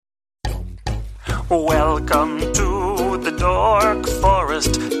Welcome to the Dork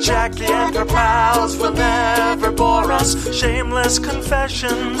Forest. Jackie and her pals will never bore us. Shameless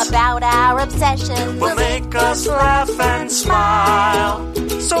confessions about our obsession will make us laugh and smile.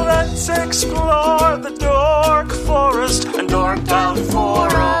 So let's explore the Dork Forest and dork out for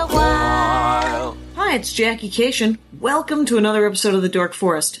a while. Hi, it's Jackie Cation. Welcome to another episode of the Dork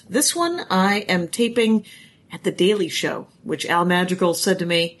Forest. This one I am taping at The Daily Show, which Al Madrigal said to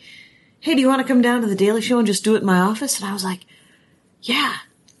me, hey, do you want to come down to The Daily Show and just do it in my office? And I was like, yeah,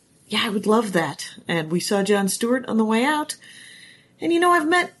 I would love that. And we saw Jon Stewart on the way out. And you know, I've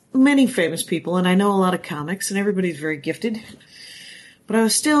met many famous people, and I know a lot of comics, and everybody's very gifted. But I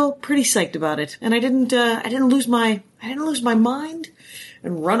was still pretty psyched about it. And I didn't lose my mind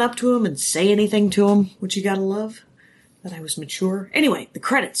and run up to him and say anything to him, which you gotta love. That I was mature. Anyway, the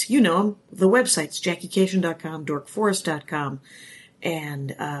credits, you know them. The websites, JackieCation.com, DorkForest.com.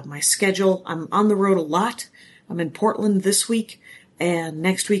 And my schedule, I'm on the road a lot. I'm in Portland this week and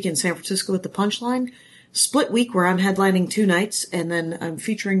next week in San Francisco at the Punchline. Split week where I'm headlining 2 nights, and then I'm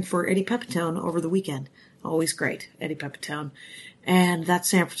featuring for Eddie Pepitone over the weekend. Always great, Eddie Pepitone. And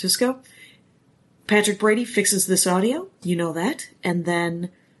that's San Francisco. Patrick Brady fixes this audio, you know that. And then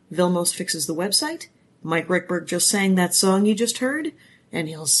Vilmos fixes the website. Mike Rickberg just sang that song you just heard, and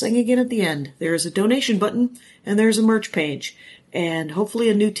he'll sing again at the end. There is a donation button, and there's a merch page. And hopefully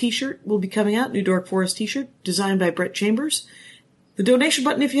a new t-shirt will be coming out, new Dork Forest t-shirt, designed by Brett Chambers. The donation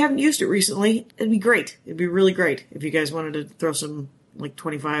button, if you haven't used it recently, it'd be great. It'd be really great if you guys wanted to throw some, like,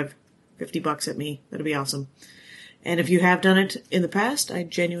 $25, $50 at me. That'd be awesome. And if you have done it in the past, I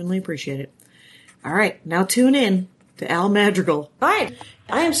genuinely appreciate it. All right, now tune in to Al Madrigal. All right,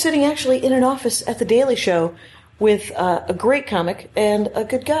 I am sitting actually in an office at The Daily Show with a great comic and a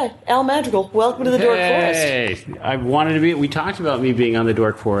good guy, Al Madrigal. Welcome to the Dork Forest. Hey, I wanted to be. We talked about me being on the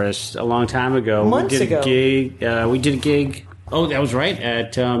Dork Forest a long time ago. Months ago. We did a gig. Oh, that was right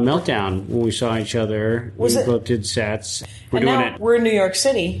at Meltdown when we saw each other. We both did sets. We're in New York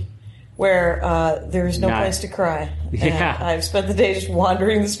City, where there is no place to cry. Yeah, and I've spent the day just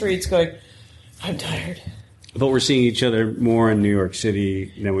wandering the streets, going, I'm tired. But we're seeing each other more in New York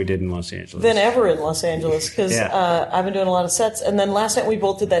City than we did in Los Angeles. Than ever in Los Angeles, because I've been doing a lot of sets. And then last night we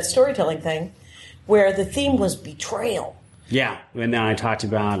both did that storytelling thing where the theme was betrayal. Yeah, and then I talked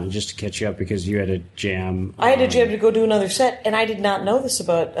about, and just to catch you up, because you had a jam. I had a jam to go do another set, and I did not know this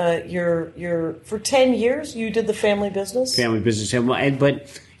about your for 10 years you did the family business. Family business.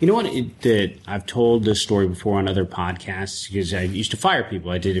 But you know what? I've told this story before on other podcasts, because I used to fire people.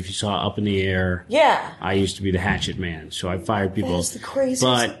 I did, if you saw Up in the Air. Yeah. I used to be the hatchet man, so I fired people. That's the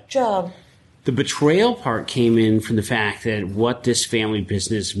craziest job. The betrayal part came in from the fact that what this family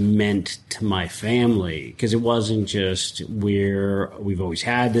business meant to my family, because it wasn't just we've always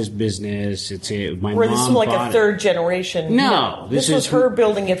had this business. My mom. This is like a third generation. No, this was her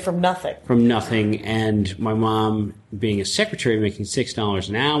building it from nothing. From nothing, and my mom being a secretary, making $6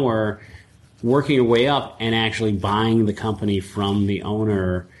 an hour, working her way up, and actually buying the company from the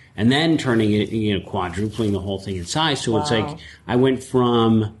owner, and then turning it, quadrupling the whole thing in size. So It's like I went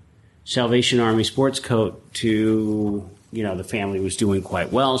from Salvation Army sports coat to, the family was doing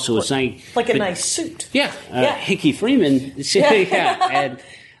quite well. So it's like a nice suit. Yeah. Hickey Freeman. Yeah.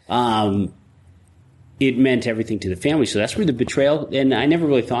 And it meant everything to the family. So that's where the betrayal, and I never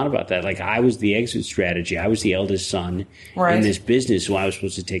really thought about that. Like, I was the exit strategy. I was the eldest son in this business, so I was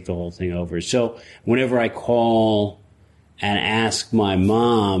supposed to take the whole thing over. So whenever I call and ask my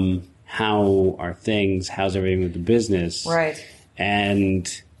mom, how are things, how's everything with the business? Right.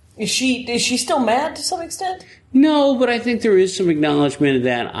 And Is she still mad to some extent? No, but I think there is some acknowledgement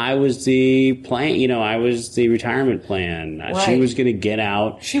that I was the plan. I was the retirement plan. Right. She was going to get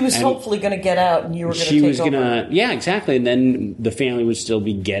out. She was hopefully going to get out, and you were going to take over. Yeah, exactly. And then the family would still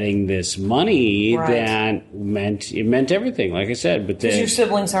be getting this money that meant everything. Like I said, but because your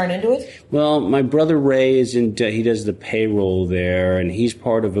siblings aren't into it. Well, my brother Ray is he does the payroll there, and he's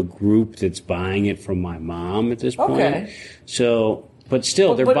part of a group that's buying it from my mom at this point. Okay. So. But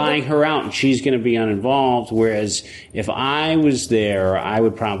still, they're buying her out, and she's going to be uninvolved. Whereas if I was there, I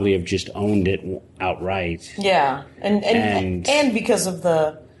would probably have just owned it outright. Yeah, and because of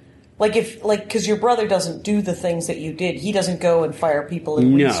the because your brother doesn't do the things that you did. He doesn't go and fire people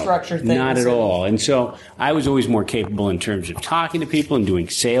and restructure things. Not at all. And so I was always more capable in terms of talking to people and doing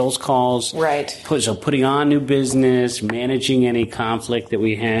sales calls. Right. So putting on new business, managing any conflict that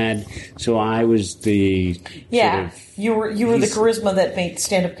we had. So I was the you were the charisma that made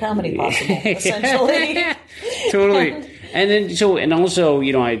stand-up comedy possible, essentially. Totally. And then and also,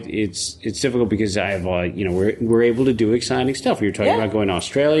 it's difficult because I have we're able to do exciting stuff. We were talking about going to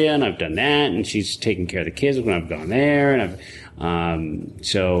Australia, and I've done that, and she's taking care of the kids when I've gone there, and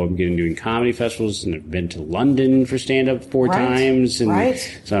so I'm doing comedy festivals, and I've been to London for stand-up 4 times, and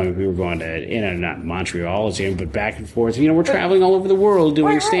so we were going to not Montreal, but back and forth. We're traveling all over the world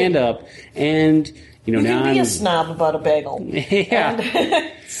doing stand-up, and you now can be a snob about a bagel.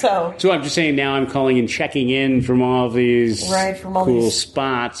 Yeah. So I'm just saying now I'm calling and checking in from all these cool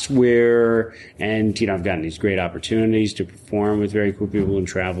spots where, and I've gotten these great opportunities to perform with very cool people and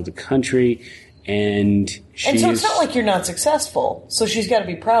travel the country. And so it's not like you're not successful. So she's got to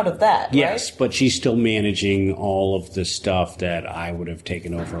be proud of that, yes, but she's still managing all of the stuff that I would have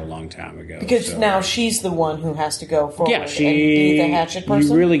taken over a long time ago. Because now she's the one who has to go forward and be the hatchet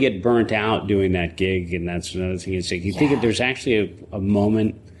person. You really get burnt out doing that gig, and that's another thing. It's like you think that there's actually a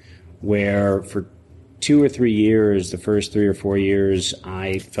moment where for 2 or 3 years, the first 3 or 4 years,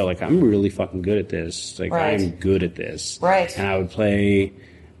 I felt like I'm really fucking good at this. Like I'm good at this. Right. And I would play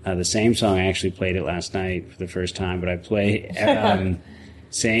the same song. I actually played it last night for the first time, but I play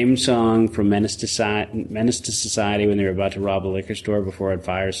same song from Menace to Society when they were about to rob a liquor store before I'd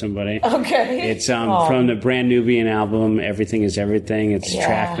fire somebody. Okay. It's from the Brand Nubian album, Everything Is Everything. It's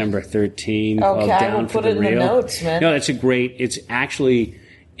track number 13. Okay, Down I will for put it in the Real. notes, man. No, it's actually,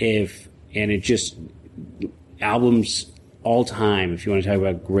 albums all time, if you want to talk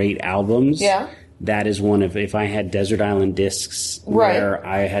about great albums. Yeah. That is one of, if I had Desert Island Discs where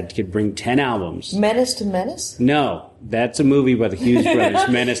I could bring 10 albums. Menace to Menace? No. That's a movie by the Hughes brothers,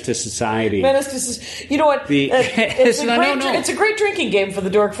 Menace to Society. You know what? It's a great drinking game for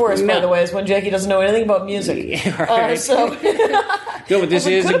the Dork Forest, by the way, is when Jackie doesn't know anything about music. Yeah, right. No, but this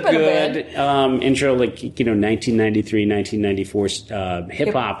is a good intro, 1993, 1994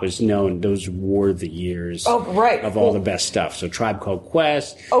 hip-hop was known. Those were the years of all the best stuff. So Tribe Called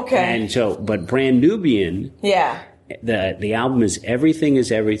Quest. Okay. And but Brand Nubian, the album is Everything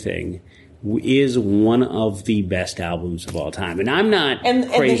Is Everything, is one of the best albums of all time. And I'm not and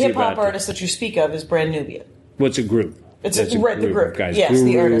crazy the hip-hop about artist that you speak of is Brand Nubian. What's a group? It's a group of guys. Yes, Guru,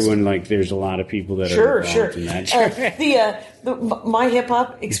 the artist. And there's a lot of people that are involved in that. My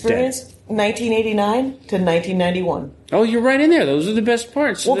hip-hop experience, 1989 to 1991. Oh, you're right in there. Those are the best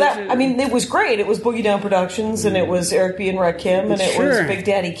parts. Well, it was great. It was Boogie Down Productions, and it was Eric B. and Rakim, and it was Big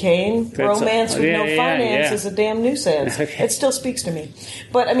Daddy Kane. Romance with no finance is a damn nuisance. Okay. It still speaks to me.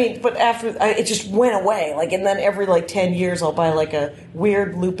 But after it just went away. And then every 10 years, I'll buy a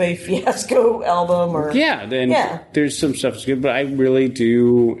weird Lupe Fiasco album or there's some stuff that's good, but I really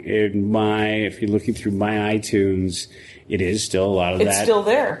do if you're looking through my iTunes, it is still a lot of that. It's still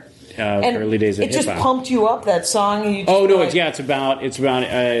there. Early days of hip-hop. It just pumped you up, that song. And you it's about and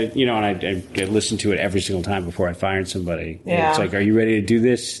I listen to it every single time before I fired somebody. Yeah. It's like, are you ready to do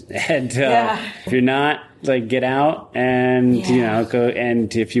this? And if you're not, get out and go.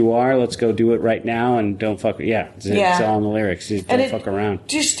 And if you are, let's go do it right now and don't fuck. It's all in the lyrics. Don't fuck around.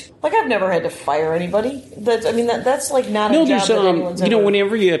 Just I've never had to fire anybody. That's not a job that anyone's ever.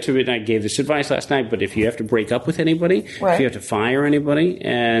 Whenever you have to, and I gave this advice last night, but if you have to break up with anybody, if you have to fire anybody,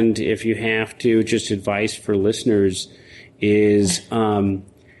 and if you have to, just advice for listeners is some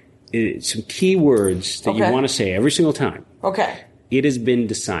key words that you want to say every single time. Okay. It has been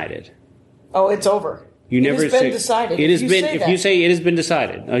decided. Oh, it's over. It has been decided. It has been. If you say it has been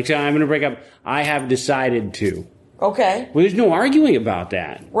decided, I'm going to break up. I have decided to. Okay. Well, there's no arguing about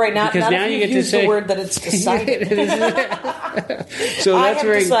that. Right. Not now you get to say the word that it's decided. So I have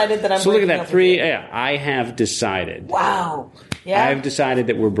decided that I'm. So look at breaking that. up 3. Yeah, I have decided. Wow. Yeah. I have decided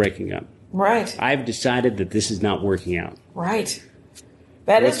that we're breaking up. Right. I've decided that this is not working out. Right.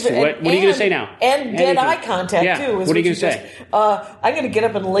 That is. What are you going to say now? And dead eye contact too. What are you going to say? I'm going to get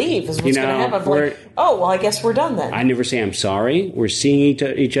up and leave. Is what's going to happen. I guess we're done then. I never say I'm sorry. We're seeing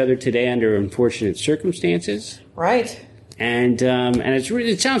each other today under unfortunate circumstances. Right. And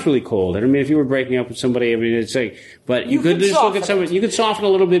it sounds really cold. I mean, if you were breaking up with somebody, it's but you could just look at somebody. You could soften a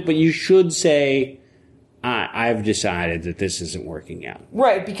little bit, but you should say, I've decided that this isn't working out.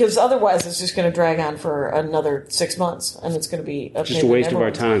 Right, because otherwise it's just going to drag on for another 6 months, and it's going to be just a waste of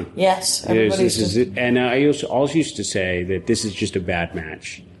our time. Yes, and I also used to say that this is just a bad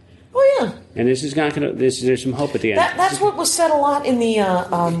match. Oh yeah, and this is not going to. There's some hope at the end. That's what was said a lot in the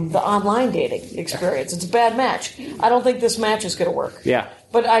online dating experience. It's a bad match. I don't think this match is going to work. Yeah,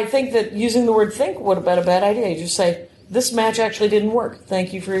 but I think that using the word "think" would have been a bad idea. You just say, this match actually didn't work.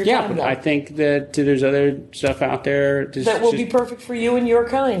 Thank you for your time. But though. I think that there's other stuff out there that will be perfect for you and your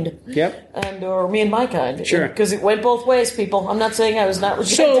kind. Yep. And or me and my kind. Sure. Because it went both ways, people. I'm not saying I was not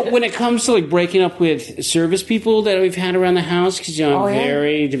rejected. So when it comes to like breaking up with service people that we've had around the house, because I'm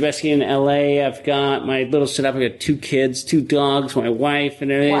very domestic in LA, I've got my little setup. I got 2 kids, 2 dogs, my wife,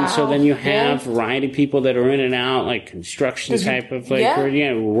 and everything. Wow. So then you have variety of people that are in and out, like construction type of like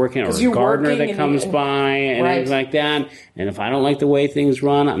we're working on a gardener that comes by and things like that. And if I don't like the way things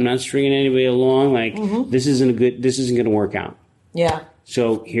run, I'm not stringing anybody along. Like this isn't going to work out. Yeah.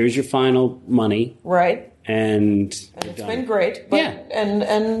 So here's your final money. Right. And it's been great. But,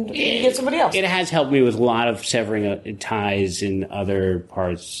 and you get somebody else. It has helped me with a lot of severing ties in other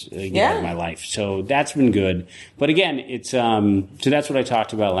parts of my life. So that's been good. But again, it's so that's what I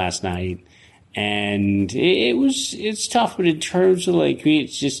talked about last night. And it's tough, but in terms of like me,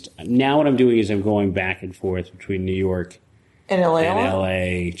 it's just now what I'm doing is I'm going back and forth between New York and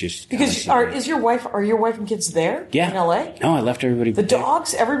LA. Just because are your wife and kids there? Yeah. In LA? No, I left everybody. The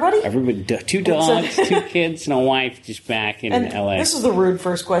dogs, everybody? Everybody, 2 dogs, 2 kids, and a wife just back in LA. This is the rude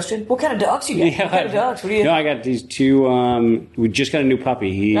first question. What kind of dogs do you get? What kind of dogs? What do you? No, I got these 2. We just got a new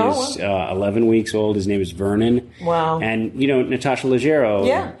puppy. He is 11 weeks old. His name is Vernon. Wow. And Natasha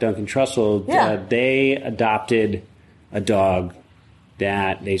Leggero, Duncan Trussell, they adopted a dog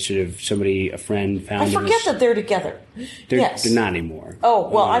that they a friend found. I forget that they're together. They're not anymore. Oh,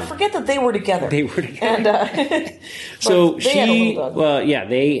 well, I forget that they were together. They were together. And, so they had a little dog. Well, yeah,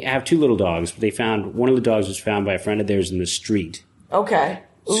 they have 2 little dogs. But they found, one of the dogs was found by a friend of theirs in the street. Okay.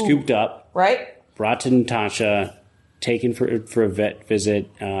 Scooped up. Right. Brought to Natasha, taken for a vet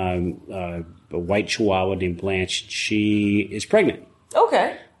visit, a white Chihuahua named Blanche. She is pregnant.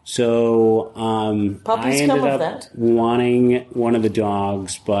 Okay. So Puppies I ended up wanting one of the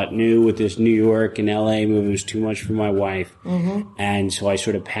dogs, but knew with this New York and LA move it was too much for my wife. Mm-hmm. And so I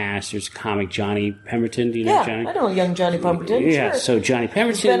sort of passed. There's a comic, Johnny Pemberton. Do you know Johnny? I know young Johnny Pemberton. Yeah, sure. So Johnny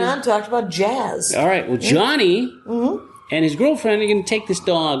Pemberton. He's been on, talked about jazz. All right, well, Johnny and his girlfriend are going to take this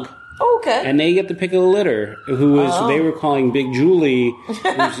dog. Okay. And they get the pick of the litter, who was, they were calling Big Julie,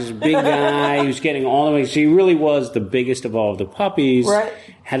 who's this big guy who's getting all the way. So he really was the biggest of all of the puppies. Right.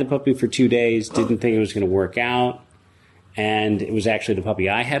 Had the puppy for 2 days, didn't think it was going to work out. And it was actually the puppy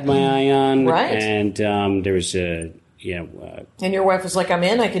I had my eye on. Right. And there was a, and your wife was like, I'm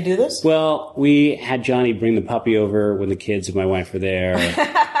in, I can do this? Well, we had Johnny bring the puppy over when the kids and my wife were there.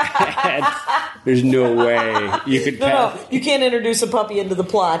 And there's no way you could No, you can't introduce a puppy into the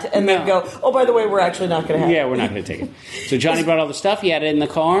plot and then go, oh, by the way, we're actually not going to have it. Yeah, we're not going to take it. So Johnny brought all the stuff. He had it in the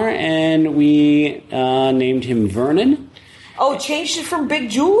car, and we named him Vernon. Oh, changed it from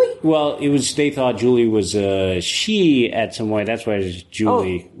Big Julie? Well, it was. They thought Julie was a she at some point. That's why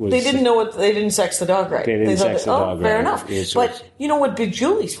Julie was. They didn't know they didn't sex the dog right. They didn't sex the dog right. Fair enough. Yeah, so but you know what Big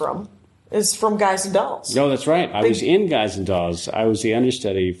Julie's from? Is from Guys and Dolls. No, that's right. I was in Guys and Dolls. I was the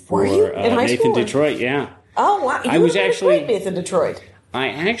understudy for school? Nathan Detroit. Yeah. Oh, wow. I was actually Nathan Detroit. I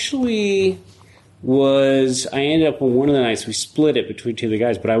actually was. I ended up on one of the nights we split it between 2 of the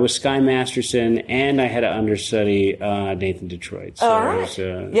guys, but I was Sky Masterson and I had to understudy Nathan Detroit. So all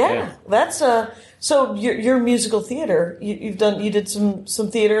right. That's so your musical theater. You did some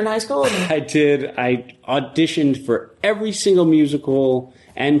theater in high school. I did. I auditioned for every single musical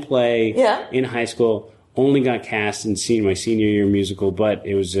and play in high school. Only got cast in my senior year musical, but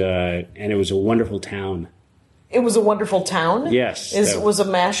it was a Wonderful Town. It was a Wonderful Town? Yes. Was a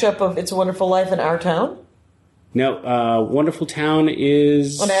mashup of It's a Wonderful Life in Our Town? No, Wonderful Town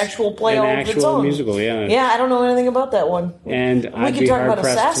is an actual play all of its own. Musical, yeah. Yeah, I don't know anything about that one. And we could talk about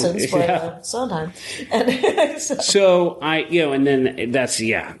Assassins, but sometime. And so and then that's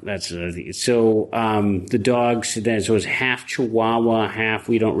so the dogs. Then so it's half Chihuahua, half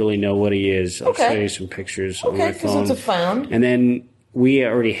we don't really know what he is. I'll show you some pictures on my phone. Because it's a found. And then we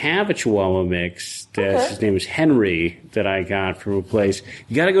already have a Chihuahua mix. His name is Henry that I got from a place.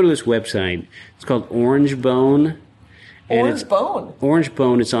 You got to go to this website. It's called Orange Bone. Orange Bone. Orange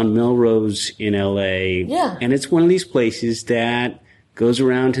Bone. It's on Melrose in L.A. Yeah. And it's one of these places that goes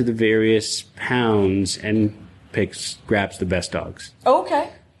around to the various pounds and grabs the best dogs. Okay.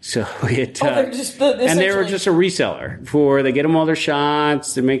 So it, they're just and they were just a reseller they get them all their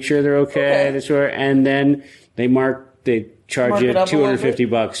shots to make sure they're okay. And then they charge you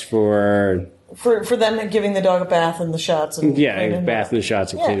 $250 for them giving the dog a bath and the shots. And bath and the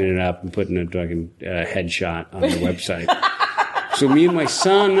shots and cleaning it up and putting a fucking headshot on the website. So me and my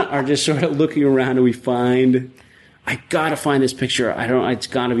son are just sort of looking around and we find I gotta find this picture. I don't. It's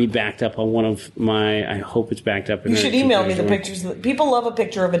gotta be backed up on one of my. I hope it's backed up. You should email me the pictures. People love a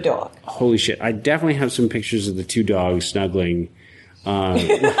picture of a dog. Holy shit! I definitely have some pictures of the two dogs snuggling.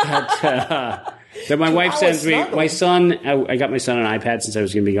 That my wife sends me. My son, I got my son an iPad since I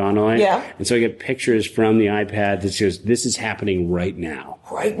was going to be gone all night. Yeah. And so I get pictures from the iPad that says, this is happening right now.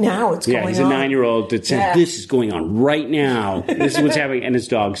 Right now, it's going on. Yeah, he's a 9-year-old that says, this is going on right now. This is what's happening. And his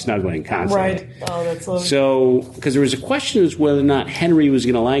dog snuggling constantly. Right. Oh, that's lovely. So, because there was a question as whether or not Henry was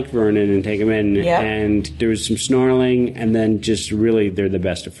going to like Vernon and take him in. Yeah. And there was some snarling, and then just really, they're the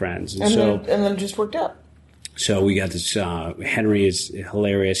best of friends. And then it just worked out. So we got this, Henry is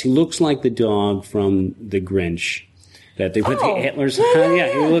hilarious. He looks like the dog from The Grinch that they put the antlers on. Yeah,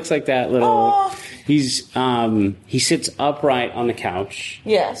 he looks like that little. He sits upright on the couch.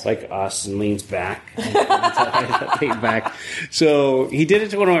 Yes. Like us and leans back. back. So he did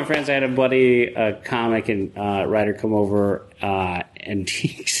it to one of my friends. I had a buddy, a comic and writer come over, and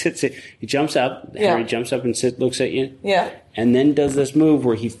he jumps up. Henry jumps up and looks at you. Yeah. And then does this move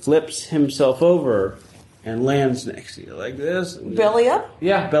where he flips himself over and lands next to you like this. Belly up?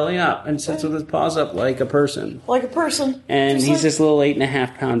 Yeah, belly up. And sits with his paws up like a person. Like a person. And just he's this little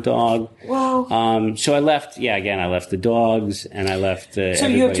 8.5-pound dog. Wow. So I left, I left the dogs and I left So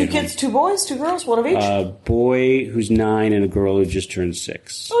you have 2 kids, 2 boys, 2 girls, one of each? A boy who's 9 and a girl who just turned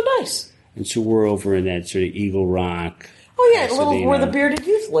 6. Oh, nice. And so we're over in that sort of Eagle Rock. Oh, yeah, where the bearded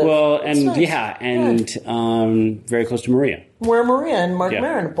youth live. Well, and nice. Very close to Maria. Where Maria and Mark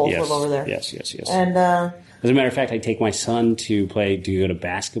Maron both live over there. Yes. And as a matter of fact, I take my son to go to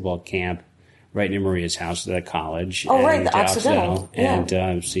basketball camp right near Maria's house at college. Oh, right, the Occidental.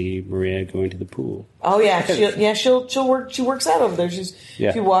 And see Maria going to the pool. Oh, yeah. She'll work. She works out over there.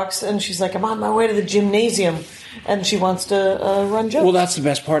 She walks and she's like, I'm on my way to the gymnasium. And she wants to run jumps. Well, that's the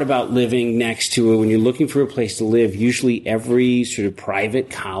best part about living next to it. When you're looking for a place to live, usually every sort of private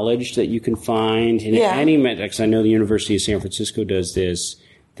college that you can find, and because I know the University of San Francisco does this,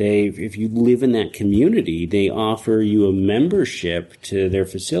 if you live in that community, they offer you a membership to their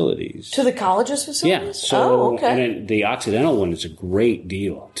facilities. To the college's facilities? Yeah. So, and then the Occidental one is a great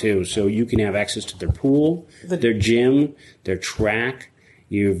deal, too. So you can have access to their pool, their gym, their track.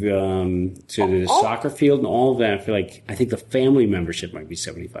 You've the soccer field and all of that. I think the family membership might be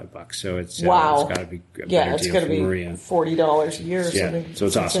 $75. So it's got to be a better it's deal going to for be Maria. $40 a year or something. So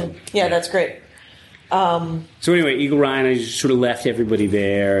it's awesome. Yeah, that's great. So anyway, Eagle Ryan, I just sort of left everybody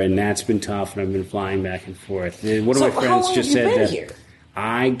there, and that's been tough. And I've been flying back and forth. One of my friends just said that here?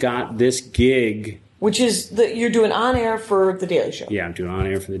 I got this gig. Which is you're doing on air for the Daily Show. Yeah, I'm doing on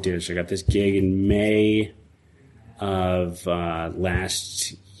air for the Daily Show. I got this gig in May of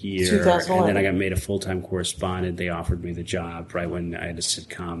last year, 2011. and then I got made a full-time correspondent. They offered me the job right when I had a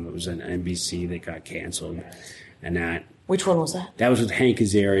sitcom. It was on NBC that got canceled, and that. Which one was that? That was with Hank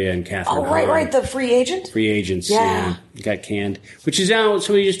Azaria and Catherine. Oh, right, the Free Agent. Free Agents, yeah, got canned. Which is now.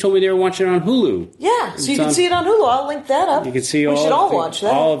 Somebody just told me they were watching it on Hulu. Yeah, so you can see it on Hulu. I'll link that up. You can see we should all watch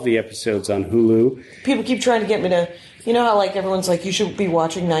that. All of the episodes on Hulu. People keep trying to get me to. You know how everyone's like, you should be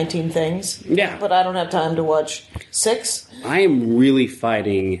watching 19 things? Yeah. But I don't have time to watch 6. I am really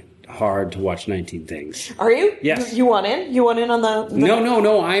fighting hard to watch 19 things. Are you? Yes. You want in? You want in on the...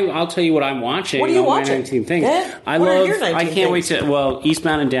 No. I'll tell you what I'm watching. What are you watching? 19 things. Yeah. I can't wait to... Well,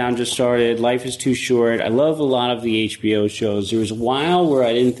 Eastbound and Down just started. Life is Too Short. I love a lot of the HBO shows. There was a while where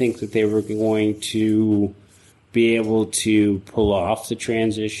I didn't think that they were going to be able to pull off the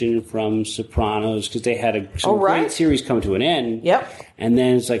transition from Sopranos because they had some great series come to an end. Yep. And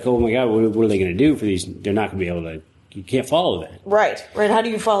then it's like, oh my God, what are they going to do for these? They're not going to be able to. You can't follow that. Right. How do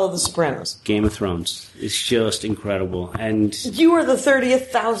you follow The Sopranos? Game of Thrones. It's just incredible. And you are the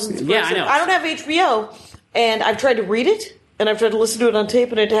 30,000th person. Yeah, I know. I don't have HBO, and I've tried to read it, and I've tried to listen to it on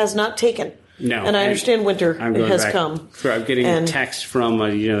tape, and it has not taken. No. And I understand winter has come. I'm getting a text from,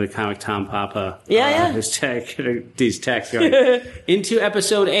 the comic Tom Papa. Yeah. These texts going, into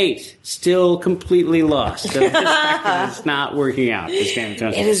episode 8, still completely lost. It's not working out. This Game of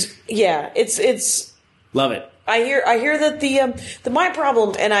Thrones. It is, it's... Love it. I hear that the my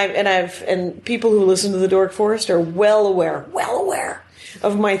problem, and people who listen to the Dork Forest are well aware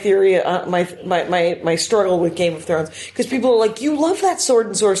of my theory, my struggle with Game of Thrones, because people are like, you love that sword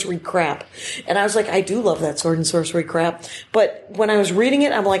and sorcery crap, and I was like, I do love that sword and sorcery crap, but when I was reading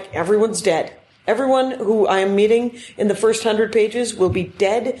it, I'm like, everyone's dead. Everyone who I am meeting in the first 100 pages will be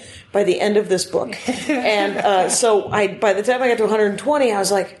dead by the end of this book. And so by the time I got to 120, I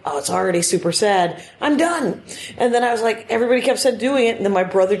was like, oh, it's already super sad. I'm done. And then I was like, everybody kept saying doing it. And then my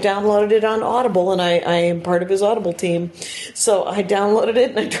brother downloaded it on Audible, and I am part of his Audible team. So I downloaded it,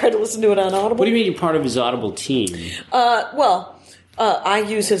 and I tried to listen to it on Audible. What do you mean you're part of his Audible team? I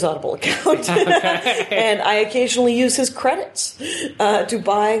use his Audible account, and I occasionally use his credits to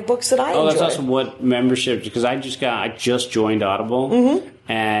buy books that I enjoy. Oh, that's awesome! What membership? Because I just joined Audible,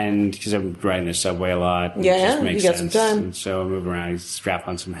 and because I'm riding the subway a lot, it just makes you got sense. some time, and so I move around, I strap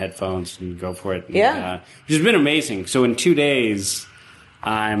on some headphones, and go for it. And, which has been amazing. So in 2 days,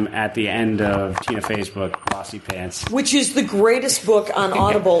 I'm at the end of Tina Fey's book, Bossy Pants. Which is the greatest book on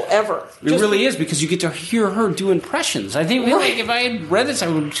Audible ever. It really is, because you get to hear her do impressions. I think like, if I had read this, I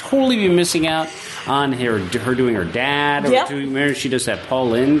would totally be missing out on her doing her dad, or doing, she does that Paul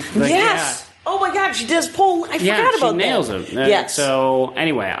Lynde. Like, yes! Yeah. Oh my God, she does Paul. I forgot about that. Yeah, she nails it. Yes. So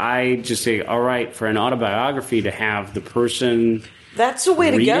anyway, I just say, all right, for an autobiography to have the person... That's the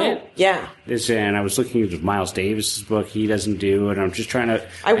way to go. It. Yeah. And I was looking at Miles Davis's book. He doesn't do it. I'm just trying to...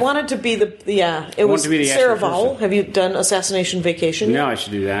 I wanted to be it was Sarah Vowell. Have you done Assassination Vacation? No, I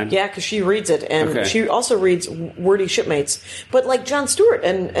should do that. Yeah, because she reads it. And she also reads Wordy Shipmates. But like Jon Stewart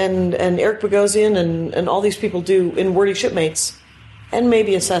and Eric Bogosian and all these people do in Wordy Shipmates, and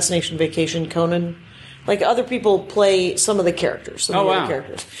maybe Assassination Vacation, Conan... Like, other people play some of the characters. Other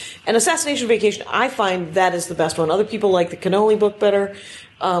characters. And Assassination Vacation, I find that is the best one. Other people like the Cannoli book better.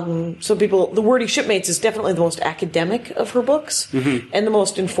 Some people... The Wordy Shipmates is definitely the most academic of her books, and the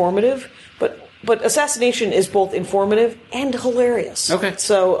most informative. But Assassination is both informative and hilarious. Okay.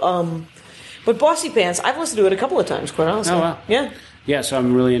 So, but Bossy Pants, I've listened to it a couple of times, quite honestly. Oh, wow. Yeah. Yeah, so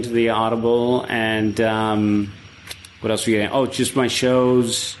I'm really into the Audible, and what else are we getting? Oh, just my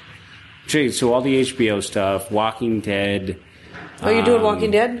shows... So all the HBO stuff, Walking Dead. Oh, you're doing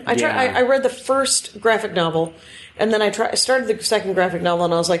Walking Dead? I read the first graphic novel, and then I started the second graphic novel,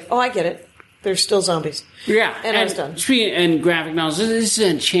 and I was like, oh, I get it. There's still zombies. Yeah. And I was done. And graphic novels, this is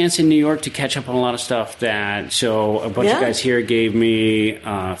a chance in New York to catch up on a lot of stuff so a bunch of guys here gave me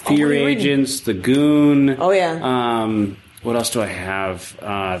Fear Agents, The Goon. Oh, yeah. What else do I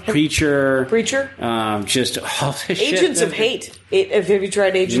have? Preacher. Just all this shit. Agents of Hate. Have you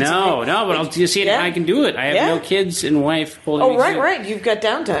tried Agents of Hate? No, but I'll see it. I can do it. I have no kids and wife holding me. Oh, right. You've got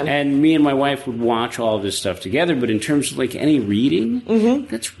downtime. And me and my wife would watch all of this stuff together, but in terms of like any reading,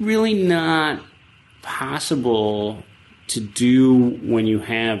 that's really not possible to do when you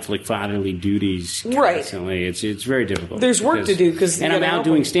have like fatherly duties constantly. Right. It's very difficult. There's work to do. And I'm out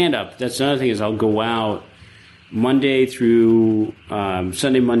doing stand-up. That's another thing is I'll go out Monday through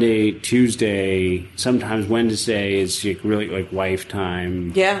Sunday, Monday, Tuesday, sometimes Wednesday is really like wife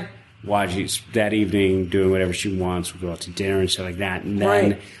time. Yeah. Watching that evening, doing whatever she wants. We'll go out to dinner and stuff like that. And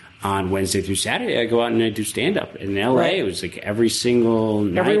then on Wednesday through Saturday, I go out and I do stand-up. In L.A., it was like every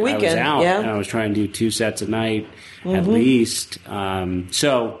weekend, I was out. And I was trying to do 2 sets a night at least.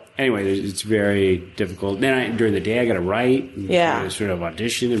 So... Anyway, it's very difficult. Then during the day, I got to write, and sort of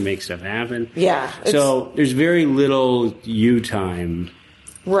audition and make stuff happen. Yeah. So there's very little you time.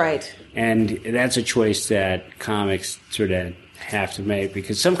 Right. And that's a choice that comics sort of have to make,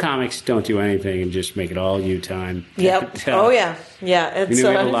 because some comics don't do anything and just make it all you time. Yep. Yeah. It's, we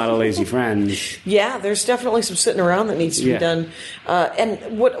have a lot of lazy friends. Yeah, there's definitely some sitting around that needs to be done.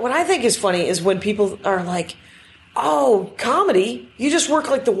 And what I think is funny is when people are like, oh, comedy? You just work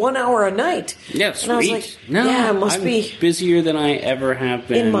like the 1 hour a night. Yeah, sweet. And I was like, it must be busier than I ever have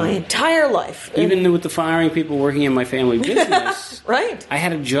been. In my entire life. Even with the firing people working in my family business. Right. I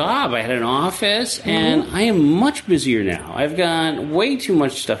had a job, I had an office, and I am much busier now. I've got way too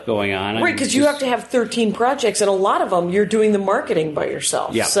much stuff going on. Right, because you have to have 13 projects, and a lot of them you're doing the marketing by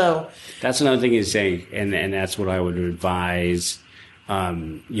yourself. Yeah. So that's another thing is saying, and that's what I would advise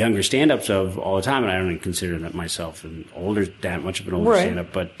younger stand-ups of all the time, and I don't even consider that myself that much of an older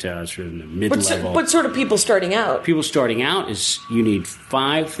stand-up, but sort of in the mid-level. But sort of people starting out. People starting out is you need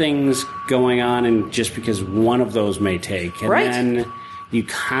 5 things going on, and just because one of those may take. And then you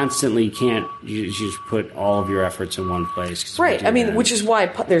constantly can't you just put all of your efforts in one place. Right. I mean, which is why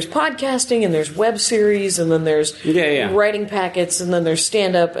there's podcasting, and there's web series, and then there's writing packets, and then there's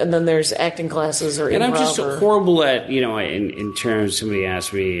stand-up, and then there's acting classes or improv. And I'm just horrible at, in terms, somebody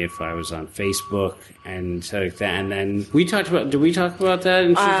asked me if I was on Facebook and stuff like that, and then did we talk about that?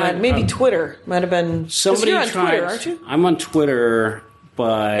 And like, maybe Twitter might have been. Somebody you're on tried, Twitter, aren't you? I'm on Twitter,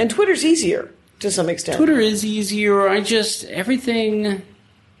 but... And Twitter's easier. To some extent. Twitter is easier. Everything...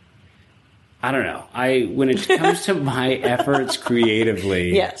 I don't know. When it comes to my efforts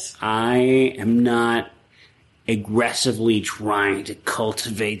creatively, Yes. I am not aggressively trying to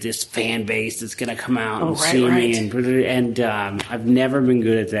cultivate this fan base that's going to come out and see me, and I've never been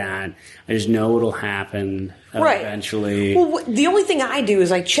good at that. I just know it'll happen eventually. Well, the only thing I do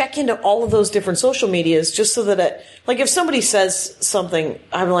is I check into all of those different social medias just so that, like, if somebody says something,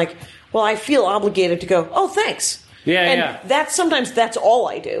 I'm like, well, I feel obligated to go, oh, thanks. And sometimes that's all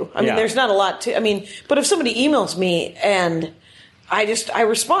I do. I mean, there's not a lot to, but if somebody emails me and I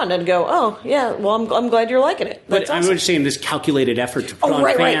respond and go, oh, yeah, well, I'm glad you're liking it. That's but awesome. I'm saying this calculated effort to put on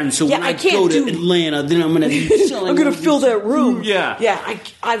fans. Right. So when I go to Atlanta, then I'm going to be selling. I'm going to fill that room. Yeah.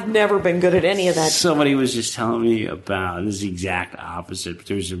 I've never been good at any of that. Somebody was just telling me about, this is the exact opposite, but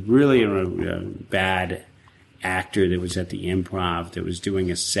there was a really bad actor that was at the Improv that was doing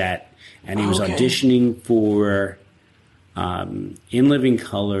a set, and he was auditioning for In Living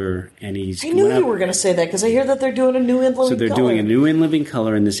Color, and I knew you were going to say that because I hear that they're doing a new In Living Color. So they're doing a new In Living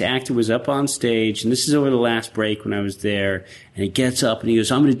Color, and this actor was up on stage, and this is over the last break when I was there, and he gets up and he goes,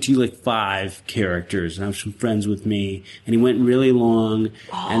 I'm going to do like 5 characters, and I have some friends with me, and he went really long,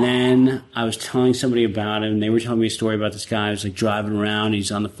 and then I was telling somebody about him, and they were telling me a story about this guy who's like driving around, and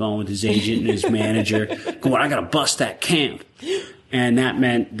he's on the phone with his agent and his manager, going, I got to bust that camp. And that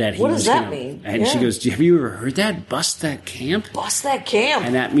meant that he What was does that mean? And she goes, have you ever heard that? Bust that camp? Bust that camp.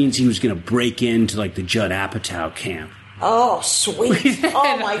 And that means he was going to break into like the Judd Apatow camp. Oh, sweet.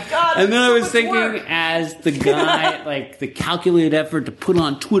 Oh, my God. And then I was thinking, as the guy, like the calculated effort to put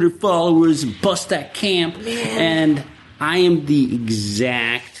on Twitter followers and bust that camp. Man. And I am the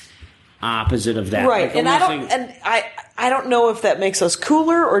exact opposite of that. Right. Like, and I don't know if that makes us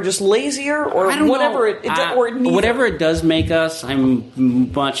cooler or just lazier or whatever whatever it does make us, I'm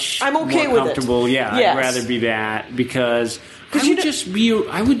okay more comfortable. With it. Yeah, yes. I'd rather be that because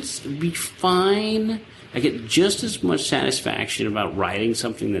I would be fine. I get just as much satisfaction about writing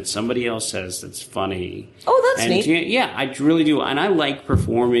something that somebody else says that's funny. Oh, that's neat. Yeah, I really do. And I like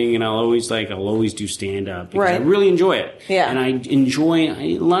performing, and I'll always do stand-up because I really enjoy it. Yeah. And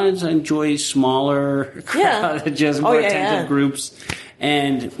a lot of times I enjoy smaller crowds, just more attentive groups.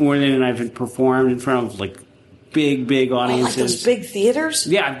 And more than I've performed in front of like big audiences. Like those big theaters?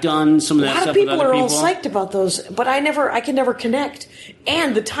 Yeah, I've done some of that stuff with other people. A lot of people are all psyched about those, but I can never connect.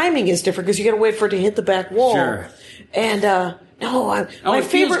 And the timing is different because you got to wait for it to hit the back wall. Sure. And my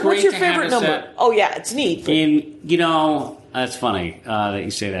favorite. What's your favorite number? Oh yeah, it's neat. And that's funny that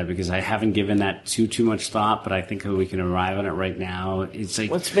you say that because I haven't given that too much thought, but I think we can arrive on it right now. It's like,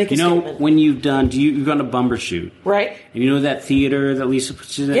 let's make a statement. When you've gone to Bumbershoot, right? And that theater that Lisa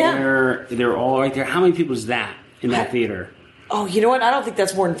puts in there, they're all right there. How many people is that in that theater? Oh, you know what? I don't think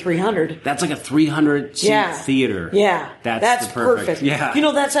that's more than 300. That's like a 300-seat theater. Yeah. That's perfect. Yeah.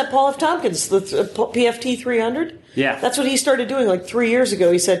 That's at Paul F. Tompkins, the PFT 300. Yeah. That's what he started doing like 3 years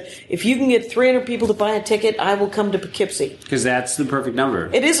ago. He said, if you can get 300 people to buy a ticket, I will come to Poughkeepsie. Because that's the perfect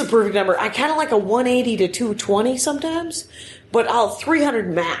number. It is a perfect number. I kind of like a 180 to 220 sometimes, but I'll 300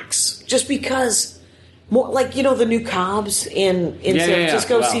 max just because... More like, the new Cobb's in San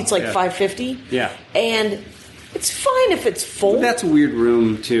Francisco seats like 550. Yeah. And it's fine if it's full. But that's a weird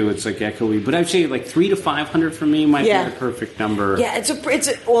room too. It's like echoey. But I'd say like 300 to 500 for me might be the perfect number. Yeah, it's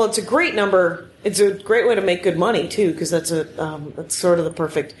a great number. It's a great way to make good money too, because that's sort of the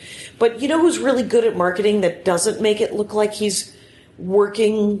perfect. But who's really good at marketing that doesn't make it look like he's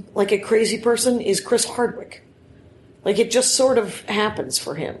working like a crazy person is Chris Hardwick. Like it just sort of happens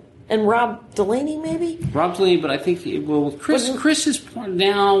for him. And Rob Delaney, maybe? Rob Delaney, but I think, Chris is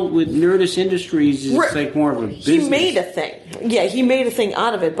now with Nerdist Industries is like more of a business. He made a thing. Yeah, he made a thing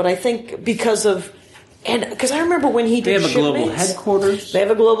out of it, but I think because I remember when he did Shipmates. They have a global headquarters? They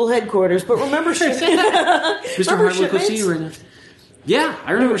have a global headquarters, but remember Shipmates? Mr. Hardwick will see you right now. Yeah,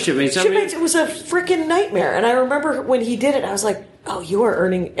 I remember Shipmates. Shipmates, it was a freaking nightmare. And I remember when he did it, I was like, oh, you are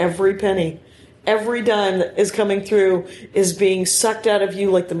earning every penny. Every dime that is coming through is being sucked out of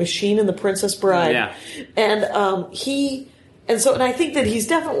you like the machine in The Princess Bride. Yeah. And I think that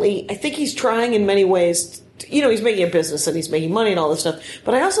he's trying in many ways. He's making a business and he's making money and all this stuff.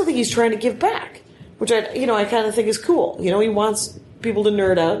 But I also think he's trying to give back, which I kind of think is cool. He wants people to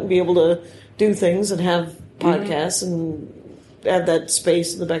nerd out and be able to do things and have podcasts and have that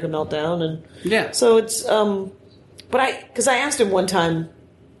space in the back of Meltdown. And so it's, because I asked him one time,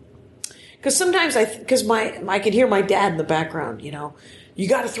 because sometimes I could hear my dad in the background, you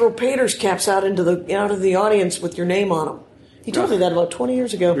got to throw painters caps out into the audience with your name on them. He told me that about 20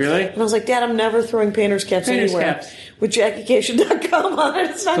 years ago. Really? And I was like, Dad, I'm never throwing painter's caps anywhere caps. with JackieCation.com on it.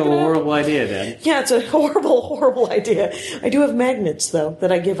 It's not It's a going to horrible idea, Dad. Yeah, it's a horrible, horrible idea. I do have magnets, though,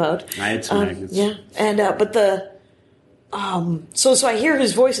 that I give out. I had some magnets. Yeah, and but the so I hear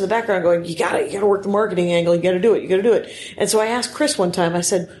his voice in the background going, you gotta work the marketing angle. You gotta do it. And so I asked Chris one time. I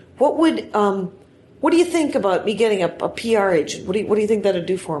said, what do you think about me getting a PR agent? What do you think that'd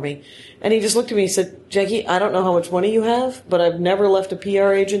do for me? And he just looked at me and said, Jackie, I don't know how much money you have, but I've never left a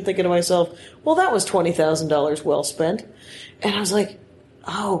PR agent thinking to myself, well, that was $20,000 well spent. And I was like,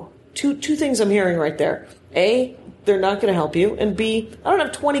 oh, two things I'm hearing right there. A, they're not going to help you, and B, I don't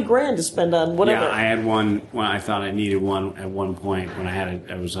have $20,000 to spend on whatever. Yeah, I had one. Well, I thought I needed one at one point when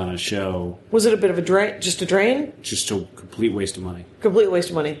I was on a show. Was it a bit of a drain? Just a drain? Just a complete waste of money. Complete waste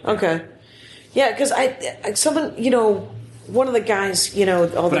of money. Okay. Yeah, because someone, one of the guys,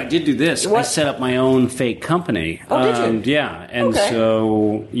 But I did do this. What? I set up my own fake company. Oh, did you? Yeah, and Okay.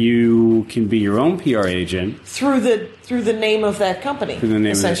 So you can be your own PR agent through the name of that company. through the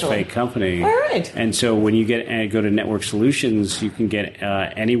name of this essentially. fake company. All right. And so when you go to Network Solutions, you can get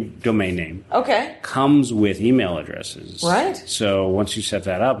any domain name. Okay. Comes with email addresses. Right. So once you set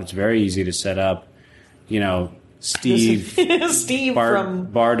that up, it's very easy to set up. Steve Steve from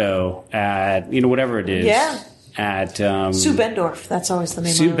Bardo at whatever it is. Yeah. At Sue Bendorf. That's always the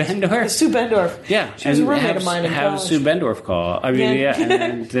name. Sue I always- Bendorf? Sue Bendorf. Yeah, she was a roommate have, of mine in have college. Sue Bendorf call. I mean, Yeah.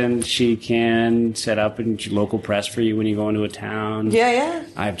 and then she can set up local press for you when you go into a town. Yeah.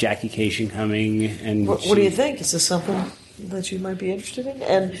 I have Jackie Cation coming, and What do you think? Is this something that you might be interested in?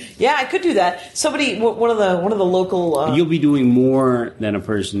 And yeah, I could do that. Somebody, one of the local. You'll be doing more than a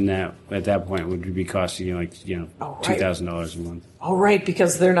person that at that point would be costing you right. $2,000 a month. Oh, right,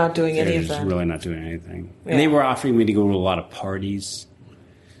 because they're not doing any They're of just that. really not doing anything. Yeah. And they were offering me to go to a lot of parties.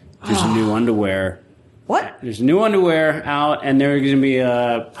 There's new underwear. What? There's new underwear out, and there's going to be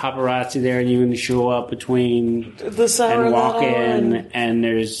a paparazzi there, and you're going to show up between This hour and that walk hour, in, and- and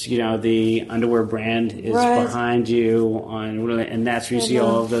there's the underwear brand is Right. behind you and that's where you see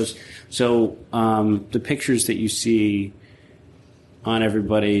all of those. So the pictures that you see on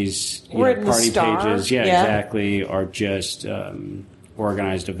everybody's Right in the party Star. pages, Yeah. exactly, are just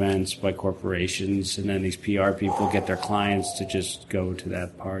organized events by corporations, and then these PR people get their clients to just go to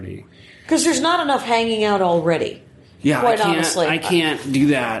that party. Because there's not enough hanging out already. Yeah, Quite honestly. I can't do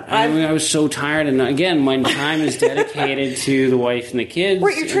that. I was so tired, and again, my time is dedicated to the wife and the kids.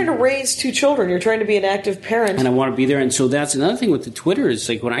 Right, you're trying to raise two children. You're trying to be an active parent. And I want to be there, and so that's another thing with the Twitter is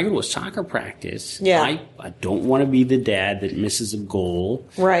like when I go to a soccer practice, Yeah. I don't want to be the dad that misses a goal.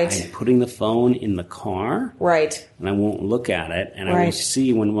 Right. I'm putting the phone in the car, Right. and I won't look at it, and I will Right.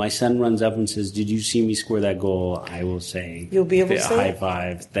 see when my son runs up and says, "Did you see me score that goal?" I will say, You'll be able to say high it?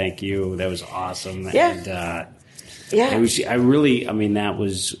 five, thank you, that was awesome. Yeah. And, Yeah.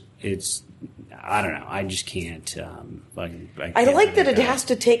 I don't know. I just can't. I like that it has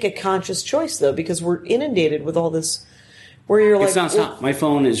to take a conscious choice, though, because we're inundated with all this where you're like... It's not stop. My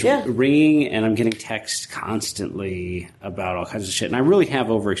phone is Yeah. ringing, and I'm getting texts constantly about all kinds of shit. And I really have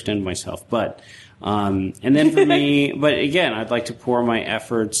overextended myself. But, and then for me, but again, I'd like to pour my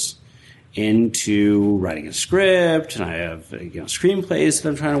efforts into writing a script, and I have screenplays that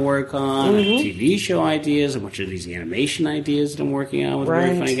I'm trying to work on, I have TV show ideas, a bunch of these animation ideas that I'm working on with a very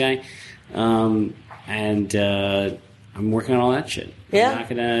Right. funny guy, and I'm working on all that shit. Yeah. I'm not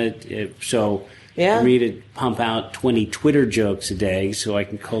gonna for me to pump out 20 Twitter jokes a day so I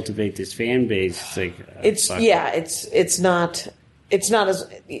can cultivate this fan base. It's like it's not as,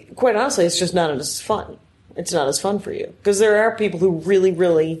 quite honestly, it's just not as fun. It's not as fun for you because there are people who really,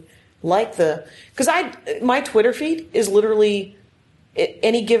 really like because my Twitter feed is literally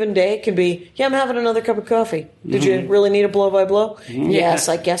any given day it can be, I'm having another cup of coffee. Did you really need a blow by blow? Yes,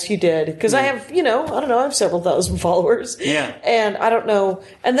 I guess you did. Because I have, I don't know, I have several thousand followers. Yeah. And I don't know.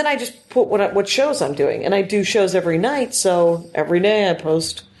 And then I just put what shows I'm doing. And I do shows every night. So every day I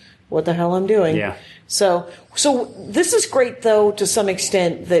post what the hell I'm doing. Yeah. So this is great, though, to some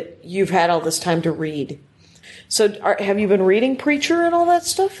extent that you've had all this time to read. So have you been reading Preacher and all that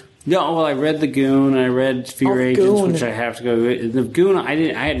stuff? No, well, I read The Goon, I read Fear Agents, Goon. which I have to go. The Goon, I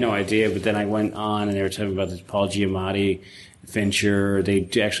had no idea, but then I went on and they were talking about this Paul Giamatti, Fincher. They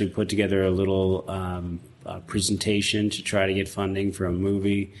actually put together a little presentation to try to get funding for a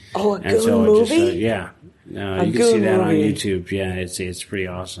movie. Oh, a and Goon movie? Yeah. You can Goon see that on movie. YouTube. Yeah, it's pretty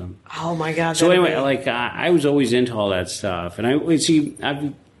awesome. Oh, my God. So that'd anyway, be- I was always into all that stuff, and I've with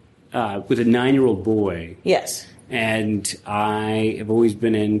a 9-year-old boy. Yes. And I have always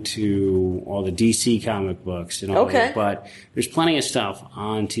been into all the DC comic books and all that, but there's plenty of stuff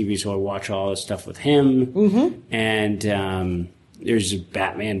on TV, so I watch all the stuff with him. Mm-hmm. And there's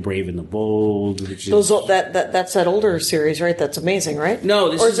Batman Brave and the Bold. Which is, that's that older series, right? That's amazing, right? No,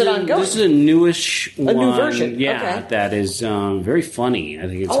 or is it ongoing? This is a newish one. A new version, yeah, that is very funny. I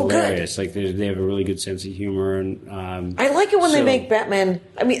think it's hilarious. Good. Like they have a really good sense of humor, and I like it when they make Batman.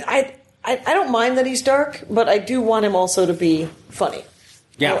 I mean, I don't mind that he's dark, but I do want him also to be funny.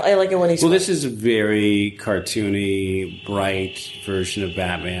 Yeah. I like it when he's funny. This is a very cartoony, bright version of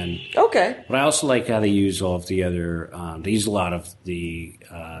Batman. Okay. But I also like how they use all of the other... they use a lot of the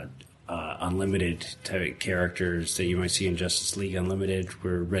Unlimited type characters that you might see in Justice League Unlimited,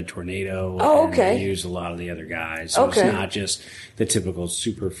 where Red Tornado. Oh, okay. They use a lot of the other guys. So it's not just the typical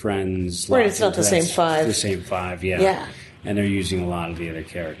Super Friends. Right, it's not the same five. The same five, yeah. Yeah. And they're using a lot of the other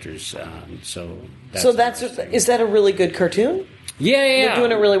characters. Is that a really good cartoon? Yeah. They're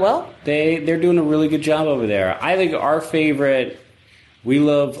doing it really well? They're doing a really good job over there. I think our favorite, we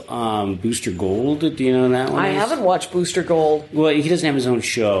love Booster Gold. Do you know that one? I haven't watched Booster Gold. Well, he doesn't have his own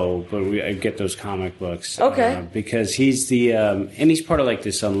show, but I get those comic books. Okay. Because he's the, and he's part of like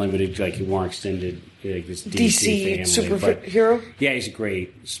this Unlimited, like more extended, like this DC superhero? Yeah, he's a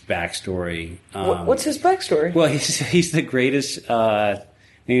great backstory. What's his backstory? Well, he's the greatest, I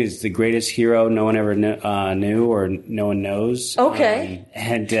think he's the greatest hero no one ever knew or no one knows. Okay.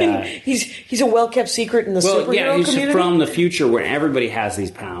 And he's a well-kept secret in the superhero community? He's from the future where everybody has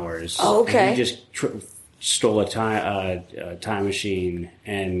these powers. Oh, okay. And he just stole a time machine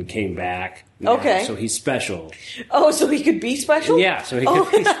and came back. Okay. So he's special. Oh, so he could be special? Yeah, so he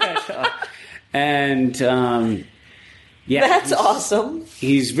could be special. And... yeah, that's awesome.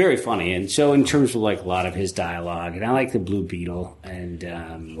 He's very funny, and so in terms of like a lot of his dialogue, and I like the Blue Beetle. And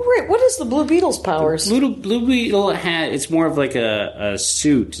right, what is the Blue Beetle's powers? Blue Beetle it's more of like a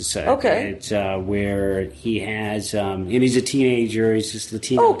suit to say. Okay, it's where he has, and he's a teenager. He's just the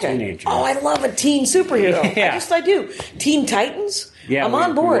teenager. Oh, I love a teen superhero. Yeah. I do. Teen Titans. Yeah, I'm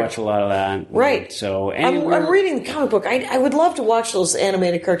on board. We watch a lot of that. Right. So I'm reading the comic book. I would love to watch those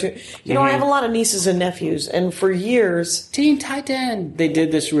animated cartoons. You know, I have a lot of nieces and nephews, and for years... Teen Titan! They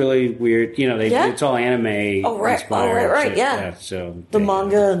did this really weird... You know, it's all anime inspired. Yeah. So the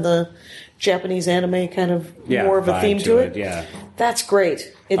manga and the Japanese anime kind of more of a theme to it. Yeah. That's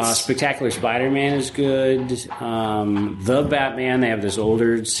great. Spectacular Spider-Man is good. The Batman, they have this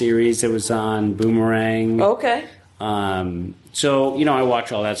older series that was on Boomerang. Okay. So, you know, I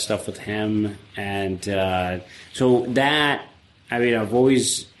watch all that stuff with him, and so that, I mean, I've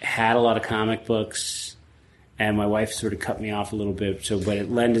always had a lot of comic books, and my wife sort of cut me off a little bit, but it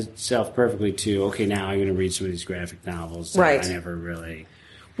lent itself perfectly to, okay, now I'm going to read some of these graphic novels that I never really...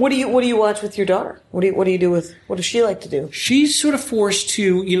 What do you watch with your daughter? What do you do with? What does she like to do? She's sort of forced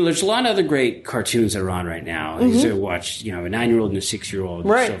to. You know, there's a lot of other great cartoons that are on right now. Mm-hmm. I watch, a 9-year-old and a 6-year-old.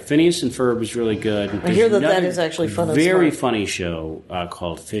 Right. So Phineas and Ferb is really good. I hear that is actually fun. Very funny show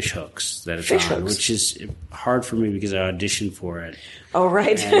called Fish Hooks that is on, which is hard for me because I auditioned for it. Oh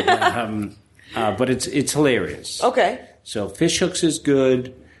right. And, but it's hilarious. Okay. So Fish Hooks is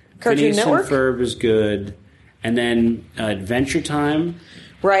good. Cartoon Phineas Network? and Ferb is good, and then Adventure Time.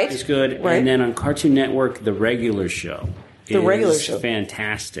 Right. It's good. Right. And then on Cartoon Network, The Regular Show.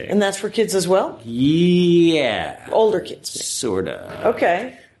 Fantastic. And that's for kids as well? Yeah. Older kids. Sort of.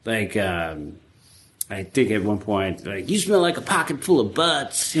 Okay. Like, I think at one point, like, you smell like a pocket full of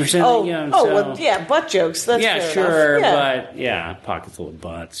butts or something. Well, yeah, butt jokes. That's fair enough. But, yeah, pocket full of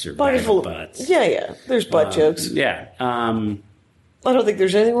butts or pocket full of butts. Yeah. There's butt jokes. Yeah. I don't think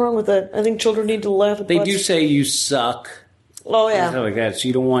there's anything wrong with that. I think children need to laugh at They butts. do say you suck. Oh, yeah. Stuff like that. So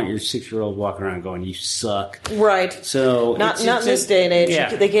you don't want your 6-year-old walking around going, you suck. Right. So not in this day and age.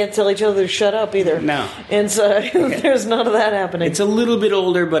 Yeah. They can't tell each other to shut up either. No. And so there's none of that happening. It's a little bit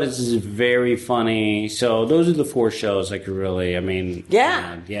older, but it's very funny. So those are the 4 shows I could really,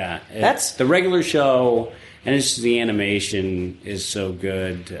 That's the Regular Show, and it's the animation is so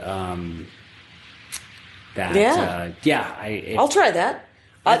good. I'll try that.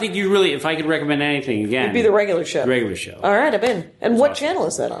 I think you really, if I could recommend anything again, it'd be the Regular Show. The Regular Show. All right, I'm in. And what channel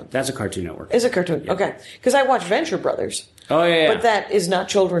is that on? That's a Cartoon Network. Is it Cartoon? Yeah. Okay. Because I watch Venture Brothers. Oh, yeah. But that is not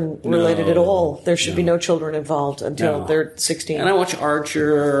children related at all. There should be no children involved until they're 16. And I watch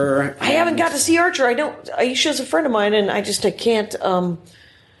Archer. I haven't got to see Archer. Aisha's a friend of mine, and I can't.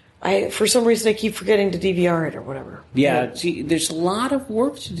 For some reason, I keep forgetting to DVR it or whatever. Yeah, see, there's a lot of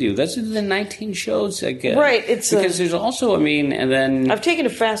work to do. That's the 19 shows I get. Right, because there's also, and then I've taken to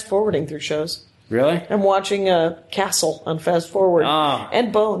fast forwarding through shows. Really? I'm watching Castle on Fast Forward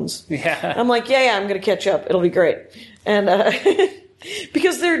and Bones. Yeah. I'm like, I'm going to catch up. It'll be great. And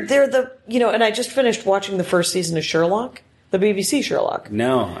because they're the, and I just finished watching the first season of Sherlock, the BBC Sherlock.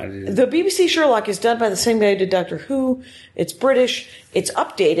 No, I didn't. The BBC Sherlock is done by the same guy who did Doctor Who. It's British. It's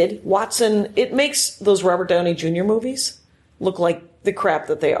updated. Watson, it makes those Robert Downey Jr. movies look like the crap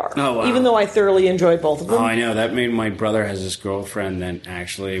that they are. Oh, wow. Even though I thoroughly enjoyed both of them. Oh, I know. That made my brother has this girlfriend that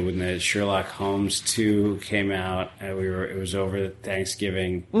actually, when the Sherlock Holmes 2 came out, it was over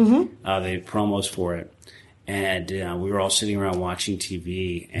Thanksgiving, the promos for it. And we were all sitting around watching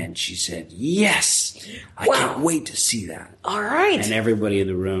TV, and she said, "Yes! I can't wait to see that." All right. And everybody in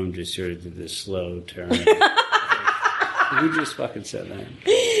the room just sort of did this slow turn. Who just fucking said that?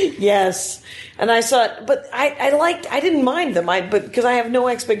 Yes. And I saw it, but I didn't mind them, because I have no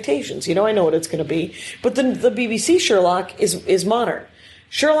expectations. I know what it's going to be. But the BBC Sherlock is modern.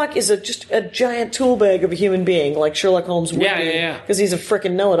 Sherlock is just a giant tool bag of a human being, like Sherlock Holmes would be. Yeah. Because he's a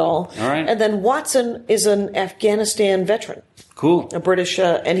frickin' know-it-all. All right. And then Watson is an Afghanistan veteran. Cool. A British,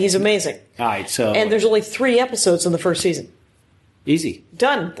 and he's amazing. All right, so... And there's only 3 episodes in the first season. Easy.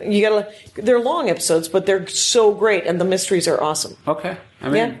 Done. They're long episodes, but they're so great, and the mysteries are awesome. Okay.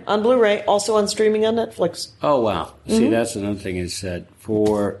 On Blu-ray, also on streaming on Netflix. Oh, wow. See, that's another thing is that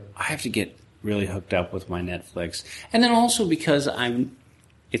I have to get really hooked up with my Netflix. And then also because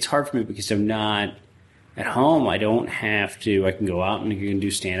it's hard for me because I'm not at home. I don't have to, I can go out and I can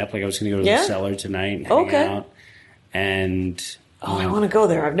do stand-up. Like I was going to go to the Cellar tonight and hang out. And... I want to go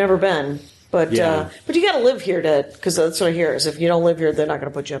there. I've never been. But you got to live here because that's what I hear is if you don't live here, they're not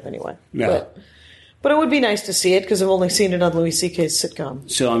going to put you up anyway. No. But it would be nice to see it because I've only seen it on Louis C.K.'s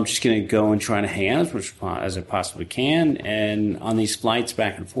sitcom. So I'm just going to go and try to hang out as much as I possibly can. And on these flights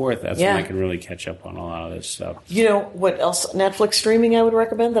back and forth, that's when I can really catch up on a lot of this stuff. You know what else Netflix streaming I would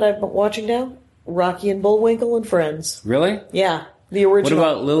recommend that I've been watching now? Rocky and Bullwinkle and Friends. Really? Yeah. The original.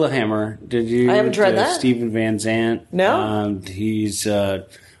 What about Lillehammer? I haven't tried that. Stephen Van Zandt. No? He's a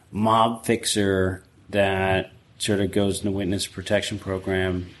mob fixer that sort of goes in the witness protection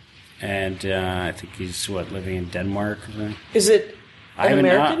program. And I think he's, living in Denmark or something? Is it an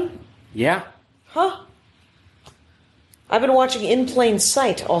American? Yeah. Huh. I've been watching In Plain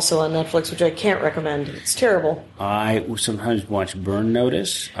Sight also on Netflix, which I can't recommend. It's terrible. I sometimes watch Burn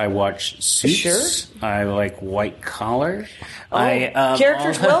Notice. I watch Suits. Sure. I like White Collar.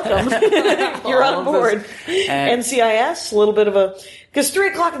 Characters welcome. You're on board. NCIS, a little bit of a... Because 3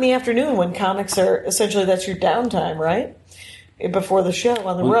 o'clock in the afternoon when comics are... Essentially, that's your downtime, right? Before the show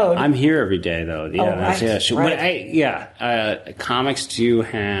on the road. I'm here every day, though. Yeah, right. Comics do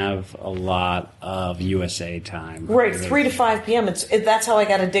have a lot of USA time. Right, 3 to 5 p.m. That's how I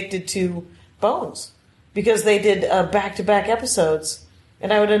got addicted to Bones. Because they did back-to-back episodes.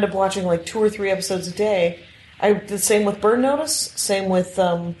 And I would end up watching 2 or 3 episodes a day. I did the same with Burn Notice. Same with...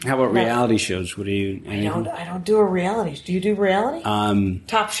 How about reality shows? What do you... I don't do a reality. Do you do reality?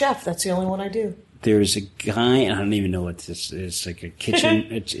 Top Chef. That's the only one I do. There's a guy, I don't even know what this is, like a kitchen,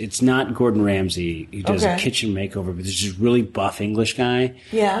 it's not Gordon Ramsay, he does a kitchen makeover, but there's this really buff English guy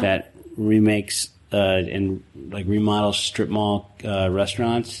that remakes and remodels strip mall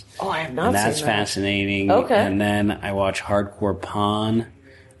restaurants. Oh, I have not and that's seen that. Fascinating. Okay. And then I watch Hardcore Pawn,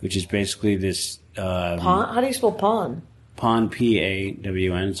 which is basically this... Pawn? How do you spell pawn? Pawn,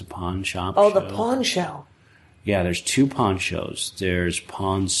 P-A-W-N, it's a pawn shop. Oh, the pawn show. Yeah, there's 2 Pawn shows. There's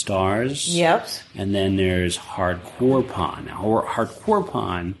Pawn Stars. Yep. And then there's Hardcore Pawn. Now, Hardcore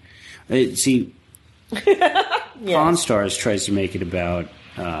Pawn, see, Pawn Stars tries to make it about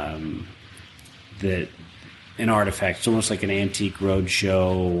an artifact. It's almost like an antique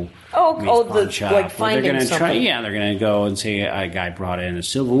roadshow. Finding something. They're going to go and say a guy brought in a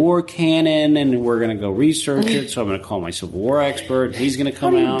Civil War cannon, and we're going to go research it. So I'm going to call my Civil War expert. He's going to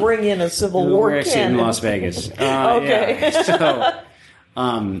come out. How do you bring in a Civil War cannon? In Las Vegas. Okay. Yeah.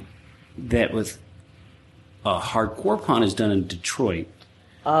 So, that with Hardcore Pawn is done in Detroit.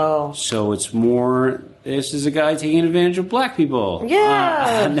 Oh. So it's more... This is a guy taking advantage of black people.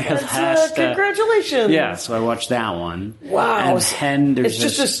 Yeah. Congratulations. Yeah, so I watched that one. Wow. And then there's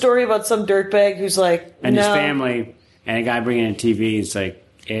just a story about some dirtbag who's like, and his family, and a guy bringing in TV. It's like,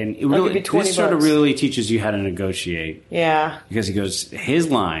 and it really, this sort of really teaches you how to negotiate. Yeah. Because he goes,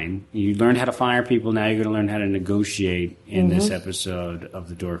 his line, you learned how to fire people, now you're going to learn how to negotiate in this episode of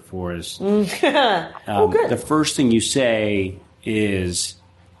The Dork Forest. Good. The first thing you say is,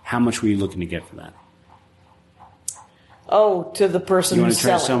 how much were you looking to get for that? Oh, to the person who's selling. You want to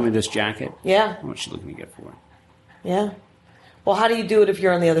try to sell me this jacket? Yeah. How much are you looking to get for it? Yeah. Well, how do you do it if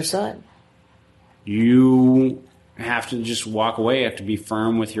you're on the other side? You have to just walk away. You have to be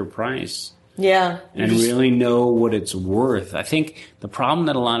firm with your price. Yeah. and really know what it's worth. I think the problem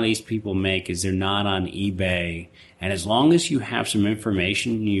that a lot of these people make is they're not on eBay. And as long as you have some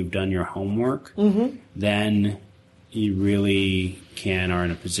information and you've done your homework, then you really are in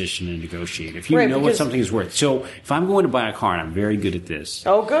a position to negotiate. If you know what something is worth. So if I'm going to buy a car, and I'm very good at this.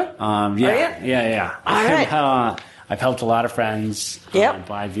 Oh, good. Yeah. All right. I've helped a lot of friends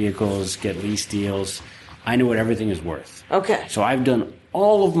buy vehicles, get lease deals. I know what everything is worth. Okay. So I've done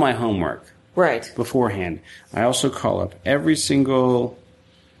all of my homework beforehand. I also call up every single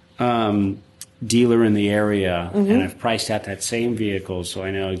dealer in the area, and I've priced out that same vehicle, so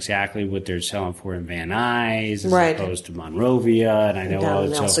I know exactly what they're selling for in Van Nuys as opposed to Monrovia, and I know down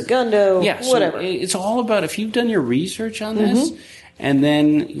in El Segundo, whatever. So it's all about if you've done your research on this, and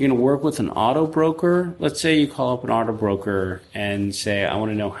then you're going to work with an auto broker. Let's say you call up an auto broker and say, I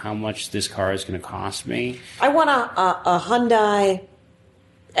want to know how much this car is going to cost me. I want a Hyundai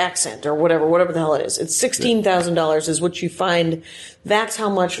Accent or whatever the hell it is. It's $16,000 is what you find. That's how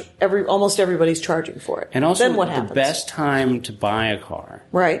much almost everybody's charging for it. And also, then what happens? The best time to buy a car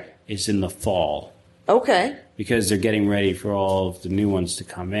is in the fall. Okay. Because they're getting ready for all of the new ones to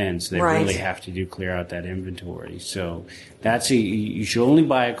come in, so they really have to clear out that inventory. So you should only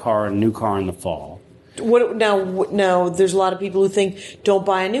buy a new car in the fall. Now, there's a lot of people who think don't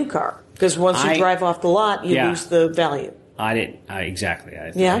buy a new car because once you drive off the lot, you lose the value. I didn't. Exactly.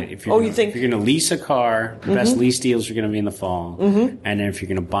 If you're going to lease a car, the best lease deals are going to be in the fall. And then if you're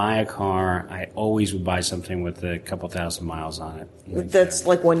going to buy a car, I always would buy something with a couple thousand miles on it. That's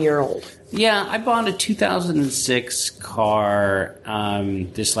like 1 year old. Yeah, I bought a 2006 car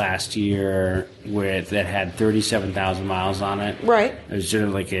this last year that had 37,000 miles on it. Right. It was sort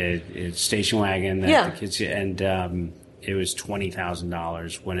of like a station wagon that the kids and it was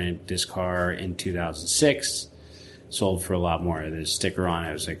 $20,000 when this car in 2006 sold for a lot more. The sticker on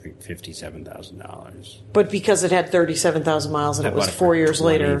it was like $57,000. But because it had 37,000 miles and it was 4 years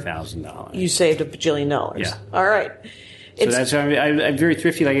later, $20,000. You saved $1 bajillion. Yeah. All right. So that's why I'm very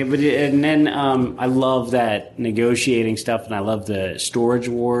thrifty like it. And then I love that negotiating stuff, and I love the Storage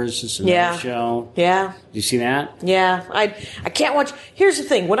Wars. It's another show. Yeah. Did you see that? Yeah. I can't watch. Here's the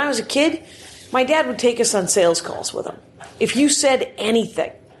thing. When I was a kid, my dad would take us on sales calls with him. If you said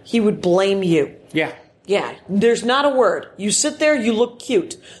anything, he would blame you. Yeah. Yeah, there's not a word. You sit there, you look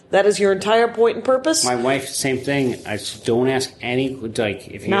cute. That is your entire point and purpose. My wife, same thing. I just don't ask any,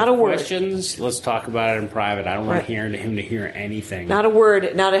 if you not have a questions, let's talk about it in private. I don't want him to hear anything. Not a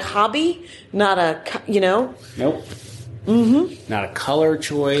word. Not a hobby. Not a, Nope. Not a color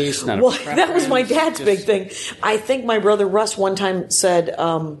choice. Not a preference. That was my dad's big thing. I think my brother Russ one time said,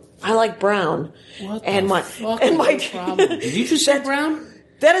 I like brown. What and the my fuck and my problem? Did you just say brown?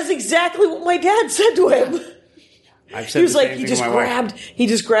 That is exactly what my dad said to him. I've said he was the like, same he thing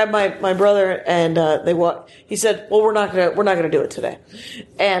just grabbed my brother and he said, well, we're not gonna do it today.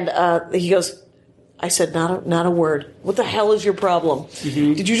 And he goes, I said, not a word. What the hell is your problem?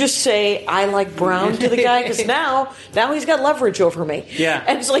 Mm-hmm. Did you just say I like brown to the guy? Because now he's got leverage over me. Yeah.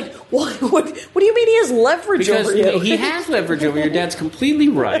 And it's like, what do you mean he has leverage over you? He has leverage over you. Your dad's completely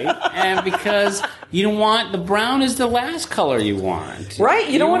right. And because you don't want, the brown is the last color you want. Right.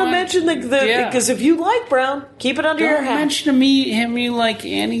 You don't want to mention because if you like brown, keep it under your hat. Don't mention to him you like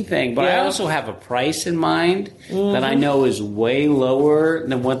anything. But I also have a price in mind that I know is way lower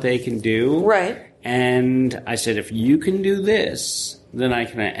than what they can do. Right. And I said, if you can do this, then I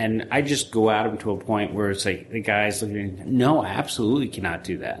can. And I just go at him to a point where it's like the guy's looking at me, no, I absolutely cannot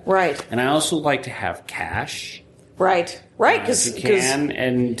do that. Right. And I also like to have cash. Right. Because if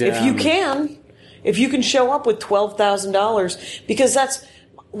you can show up with $12,000, because that's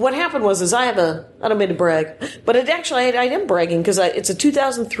what happened was I don't mean to brag, but I am bragging because it's a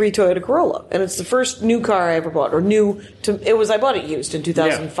 2003 Toyota Corolla, and it's the first new car I ever bought, I bought it used in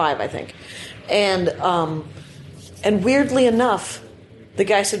 2005, I think. And weirdly enough, the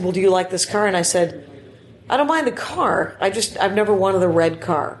guy said, well, do you like this car? And I said, I don't mind the car. I've never wanted a red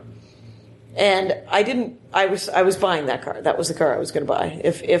car. And I was buying that car. That was the car I was going to buy.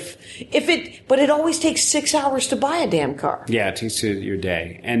 But it always takes 6 hours to buy a damn car. Yeah, it takes your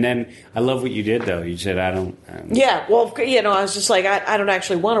day. And then I love what you did though. You said, I don't. Yeah, well, I was just like, I don't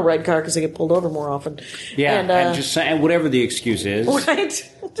actually want a red car because I get pulled over more often. Yeah, and whatever the excuse is. Right.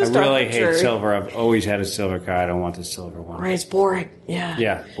 Just I really hate silver. I've always had a silver car. I don't want the silver one. Right, it's boring. Yeah.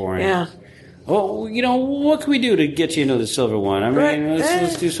 Yeah, boring. Yeah. Well, what can we do to get you into the silver one? I mean,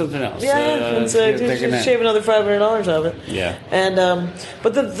 let's do something else. Yeah, just shave another $500 of it. Yeah. And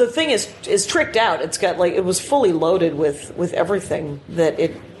but the thing is tricked out. It's got it was fully loaded with everything that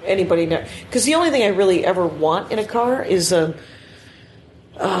anybody knows. Because the only thing I really ever want in a car is I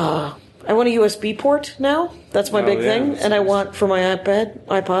want want a USB port now. That's my big thing. And I want for my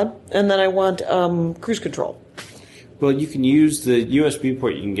iPod, and then I want cruise control. Well, you can use the USB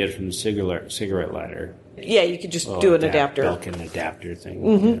port you can get from the cigarette lighter. Yeah, you could just do an adapter. Belkin adapter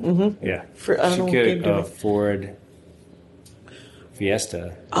thing. Yeah. I don't know what get a Ford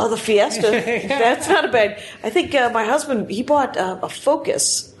Fiesta. Oh, the Fiesta. That's not a bad... I think my husband, he bought a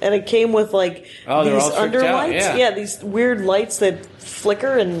Focus, and it came with, like, these underlights. Yeah, these weird lights that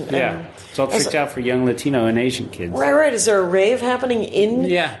flicker and it's all tricked out for young Latino and Asian kids. Right. Is there a rave happening in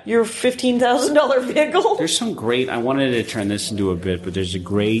your $15,000 vehicle? There's some great... I wanted to turn this into a bit, but there's a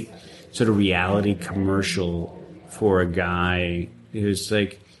great sort of reality commercial for a guy who's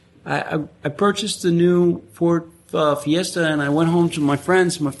like, I purchased the new Ford Fiesta, and I went home to my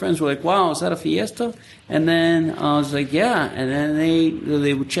friends. My friends were like, "Wow, is that a Fiesta?" And then I was like, "Yeah." And then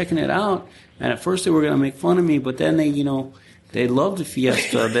they were checking it out, and at first they were going to make fun of me, but then they loved the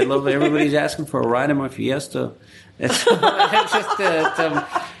Fiesta. They loved everybody's asking for a ride in my Fiesta. It's just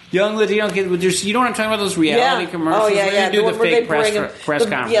young Latino kids. You know what I'm talking about? Those reality commercials. Oh yeah. They do the fake press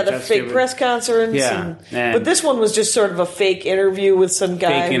conference. Yeah, the fake press conference. Yeah, but this one was just sort of a fake interview with some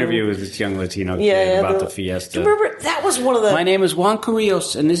guy. Fake interview with this young Latino kid about the Fiesta. Do you remember that was one of the? My name is Juan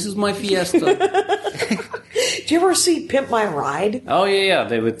Carrillos, and this is my Fiesta. Do you ever see Pimp My Ride? Oh yeah.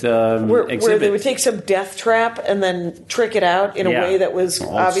 They would where they would take some death trap and then trick it out in a way that was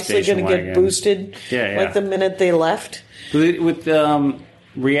obviously going to get boosted. Like the minute they left. With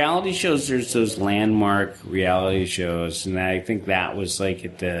reality shows, there's those landmark reality shows, and I think that was like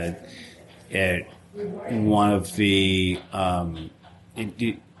at one of the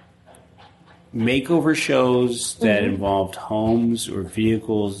makeover shows that involved homes or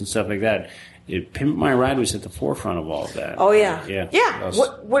vehicles and stuff like that. Pimp My Ride was at the forefront of all of that. Oh yeah.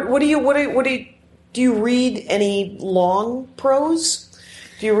 What do you read any long prose?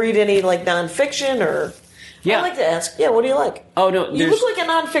 Do you read any like nonfiction or? Yeah. I like to ask. Yeah, what do you like? Oh no, you look like a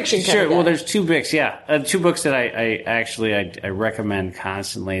nonfiction kind of guy. Well, there's two books. Yeah, two books that I recommend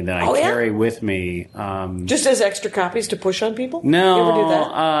constantly that I carry with me. Just as extra copies to push on people. No, you ever do that?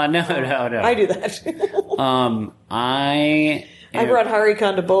 No. I do that. I brought Hari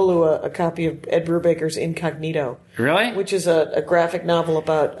Kondabolu a copy of Ed Brubaker's Incognito. Really? Which is a graphic novel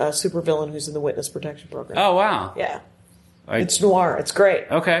about a supervillain who's in the witness protection program. Oh wow. Yeah. It's noir. It's great.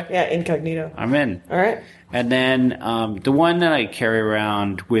 Okay. Yeah, Incognito. I'm in. All right. And then the one that I carry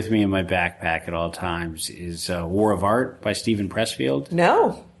around with me in my backpack at all times is War of Art by Stephen Pressfield.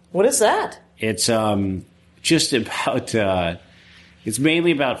 No. What is that? It's just about... it's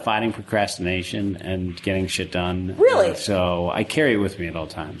mainly about fighting procrastination and getting shit done. Really? So I carry it with me at all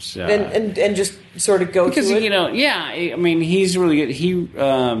times. And just sort of go because, to it? I mean, he's really good. He...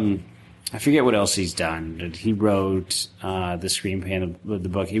 I forget what else he's done. He wrote the screenplay of the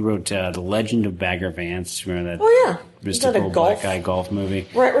book. He wrote The Legend of Bagger Vance. Remember that? Oh, yeah. Mystical black guy golf movie.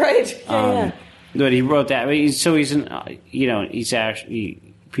 Right. Yeah. But he wrote that. So he's he's actually,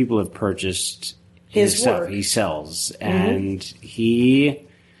 people have purchased his stuff. He sells. And he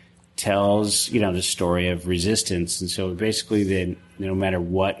tells, the story of resistance. And so basically, no matter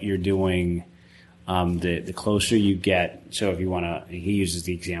what you're doing, the closer you get, so if you want to, he uses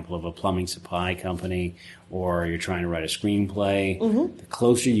the example of a plumbing supply company, or you're trying to write a screenplay, the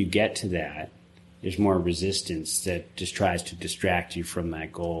closer you get to that, there's more resistance that just tries to distract you from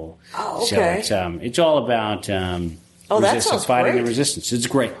that goal. Oh, okay. So it's all about resistance, fighting the resistance. It's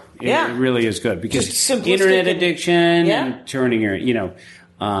great. It really is good because internet addiction and turning your,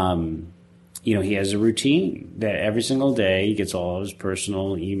 he has a routine that every single day he gets all of his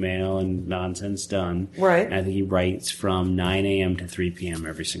personal email and nonsense done. Right. And I think he writes from 9 a.m. to 3 p.m.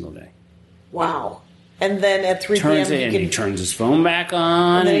 every single day. Wow. And then at 3 p.m. he turns his phone back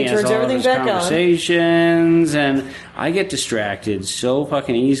on. And then he turns has all everything of his back conversations, and I get distracted so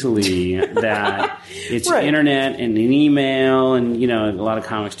fucking easily that it's internet and an email, and a lot of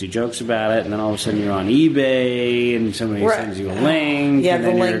comics do jokes about it, and then all of a sudden you're on eBay, and somebody sends you a link, and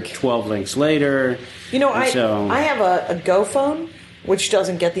then you're 12 links later. I have a Go phone, which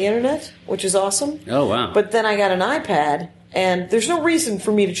doesn't get the internet, which is awesome. Oh wow! But then I got an iPad. And there's no reason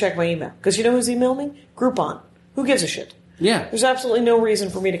for me to check my email. Because you know who's emailing me? Groupon. Who gives a shit? Yeah. There's absolutely no reason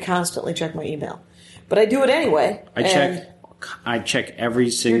for me to constantly check my email. But I do it anyway. I check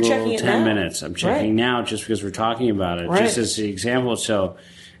every single 10 minutes. I'm checking now just because we're talking about it. Just as the example. So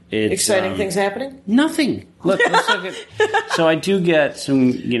it's... Exciting things happening? Nothing. Let's look at... So I do get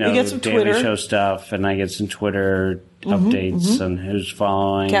some, get some Daily Twitter. Show stuff, and I get some Twitter updates on who's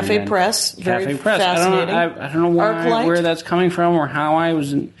following. Cafe Press. Very Cafe Press. Fascinating. I don't know where that's coming from or how I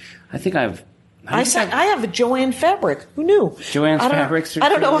was in... I think I've I have a Joanne fabric. Who knew? Joanne's Fabrics. I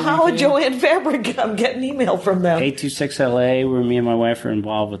don't know how a Joanne fabric. I'm getting email from them. 826LA, where me and my wife are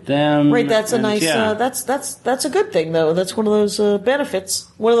involved with them. Right, that's a nice. Yeah. That's a good thing though. That's one of those benefits.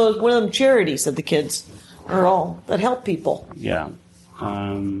 One of them charities that the kids are all that help people. Yeah.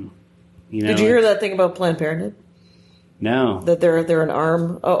 Did you hear that thing about Planned Parenthood? No. That they're an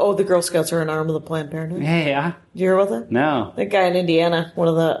arm. Oh, the Girl Scouts are an arm of the Planned Parenthood. Yeah. Did you hear about that? No. That guy in Indiana, one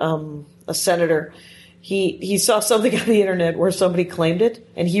of the a senator, he saw something on the internet where somebody claimed it,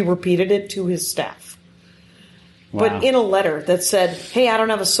 and he repeated it to his staff. Wow. But in a letter that said, "Hey, I don't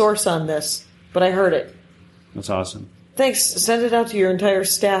have a source on this, but I heard it." That's awesome. Thanks. Send it out to your entire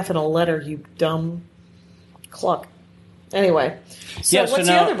staff in a letter, you dumb cluck. Anyway, so what's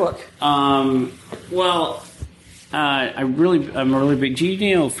the other book? I'm really big. Do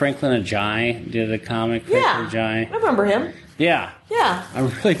you know Franklin Ajayi did a comic? Yeah, Franklin Ajayi? I remember him. Yeah, I'm a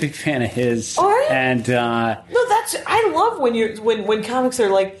really big fan of his. Oh, are you? And I love when comics are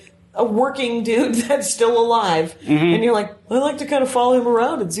like a working dude that's still alive, and you're like, I like to kind of follow him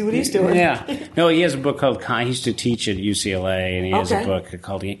around and see what he's doing. Yeah, no, he has a book called. He used to teach at UCLA, and he has a book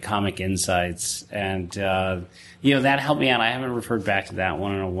called Comic Insights, and that helped me out. I haven't referred back to that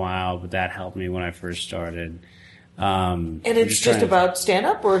one in a while, but that helped me when I first started. And it's just about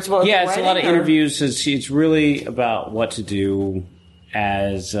stand-up, or it's about it's a lot of interviews. It's really about what to do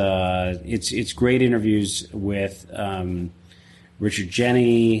as it's great interviews with Richard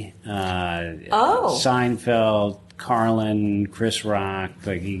Jeni, Seinfeld, Carlin, Chris Rock.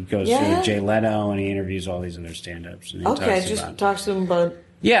 Like he goes through Jay Leno, and he interviews all these other stand-ups. And he talks to them about.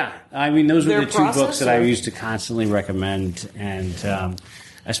 Yeah, I mean those were the two books that I used to constantly recommend. And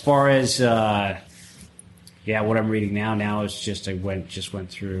as far as what I'm reading now is just I went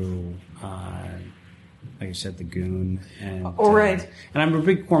through, like I said, The Goon, and right. And I'm a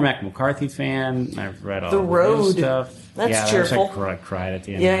big Cormac McCarthy fan. I've read all The Road his stuff. That's cheerful. I cried at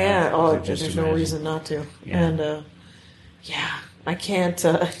the end. Yeah. Oh, just there's amazing. no reason not to. Yeah. And I can't.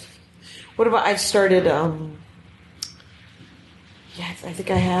 What about? I've started. I think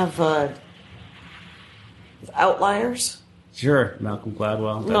I have Outliers. Sure, Malcolm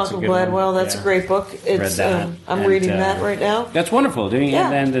Gladwell. That's a great book. It's I'm reading that right now. That's wonderful.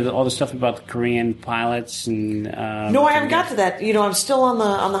 And then all the stuff about the Korean pilots and. No, I haven't got to that. I'm still on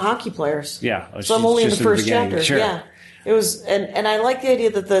the hockky players. Yeah, so I'm only in the first chapter. Sure. Yeah, it was, and I like the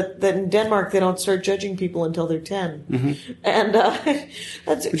idea that in Denmark they don't start judging people until they're 10, and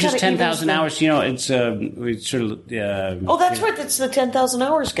that's just 10,000 hours. It's sort of. That's right. That's the 10,000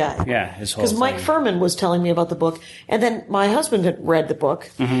 hours guy. Yeah, because Mike Furman was telling me about the book, and then my husband had read the book,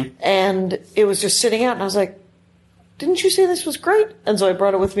 and it was just sitting out, and I was like, "Didn't you say this was great?" And so I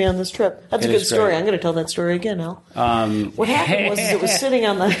brought it with me on this trip. That's a good story. Great. I'm going to tell that story again, Al. What happened was it was sitting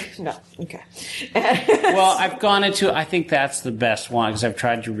on the... No, okay. Well, I've gone into... I think that's the best one, because I've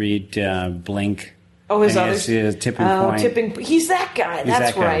tried to read Blink. Oh, his others? Tipping Point. He's that guy.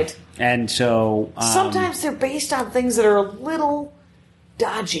 That's right. And so... sometimes they're based on things that are a little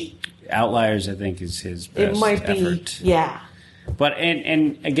dodgy. Outliers, I think, is his best It might be, effort. Yeah. But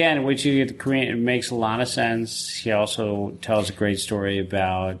and again, what you get the Korean, it makes a lot of sense. He also tells a great story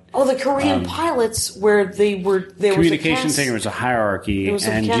about the Korean pilots where they were communication thing. It was a hierarchy,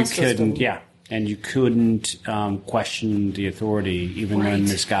 and you couldn't you couldn't question the authority even when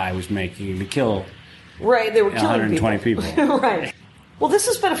this guy was making the kill. Right, they were killing 120 people. Right. Well, this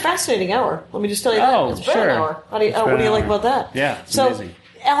has been a fascinating hour. Let me just tell you that. It's been an hour. What do you like about that? Yeah, it's amazing.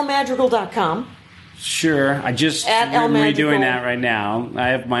 almadrigal.com. Sure. I'm redoing that right now. I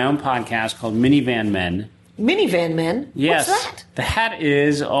have my own podcast called Minivan Men. Minivan Men? Yes. What's that? That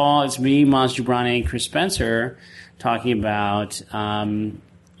is it's me, Monster Brani, and Chris Spencer talking about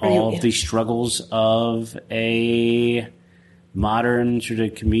all of the struggles of a modern sort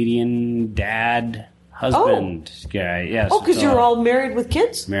of comedian, dad, husband guy. Yes. Oh, because you're all married with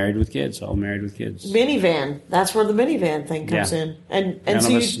kids? All married with kids. Minivan. That's where the minivan thing comes in. And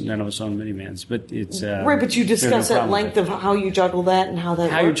none of us own minivans, but it's right. But you discuss at length of how you juggle that and how that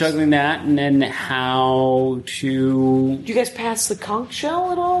works. You're juggling that, and then how to. Do you guys pass the conch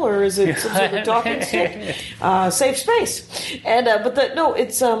shell at all, or is it some sort of talking stick? Safe space, and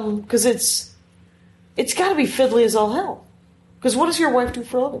it's because it's got to be fiddly as all hell. Because what does your wife do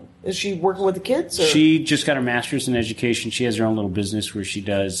for a living? Is she working with the kids? Or? She just got her master's in education. She has her own little business where she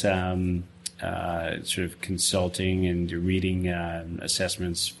does sort of consulting and reading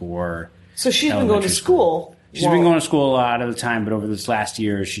assessments for. So she's been going to school. She's been going to school a lot of the time, but over this last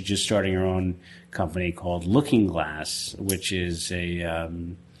year, she's just starting her own company called Looking Glass, which is a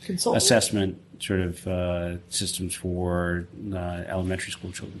assessment sort of systems for elementary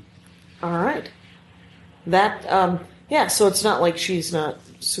school children. All right. That, so it's not like she's not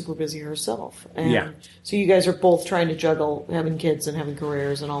super busy herself. And Yeah. So you guys are both trying to juggle having kids and having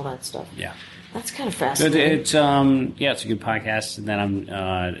careers and all that stuff. Yeah. That's kind of So fascinating. it's it's a good podcast. And then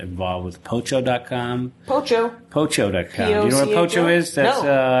I'm involved with Pocho.com. Pocho. Pocho.com. You know what Pocho is? That's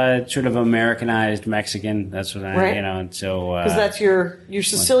No. sort of Americanized Mexican. That's what Right. and so Because that's you're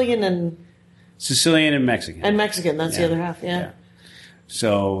Sicilian and Sicilian and Mexican. Mexican. That's the other half, yeah.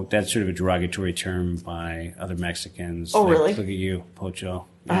 So that's sort of a derogatory term by other Mexicans. Oh, Like, really? Look at you, Pocho.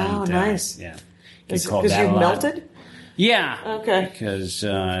 Oh, nice. Yeah. Is Get it called because that you a lot. melted? Yeah. Okay. Because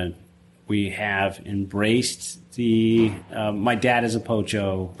we have embraced the. My dad is a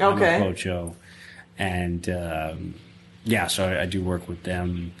Pocho. Okay. I'm a Pocho. And so I do work with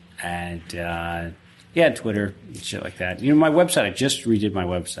them. And Twitter and shit like that. My website, I just redid my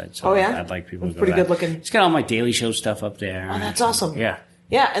website. So Oh, yeah? I'd like people It's to go pretty to that. good looking. It's got all my Daily Show stuff up there. Oh, that's awesome. Yeah.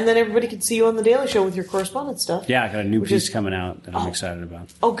 Yeah, and then everybody can see you on The Daily Show with your correspondence stuff. Yeah, I got a new Which piece is- coming out that I'm excited about.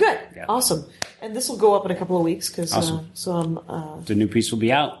 Oh, good. Yeah. Awesome. And this will go up in a couple of weeks because Awesome. the The new piece will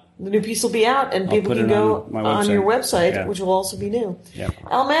be out. new piece will be out and people put can it go on my on your website, Yeah. which will also be new. Yeah.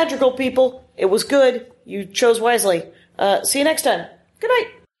 Al Madrigal, people, it was good. You chose wisely. See you next time. Good night.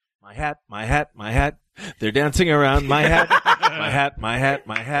 My hat, my hat, my hat. They're dancing around my hat, my hat, my hat,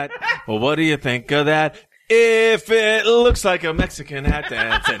 my hat. Well, what do you think of that? If it looks like a Mexican hat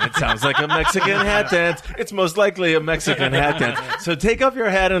dance and it sounds like a Mexican hat dance, it's most likely a Mexican hat dance. So take off your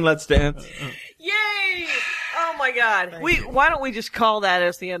hat and let's dance. Yay! Oh my God. Why don't we just call that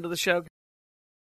as the end of the show?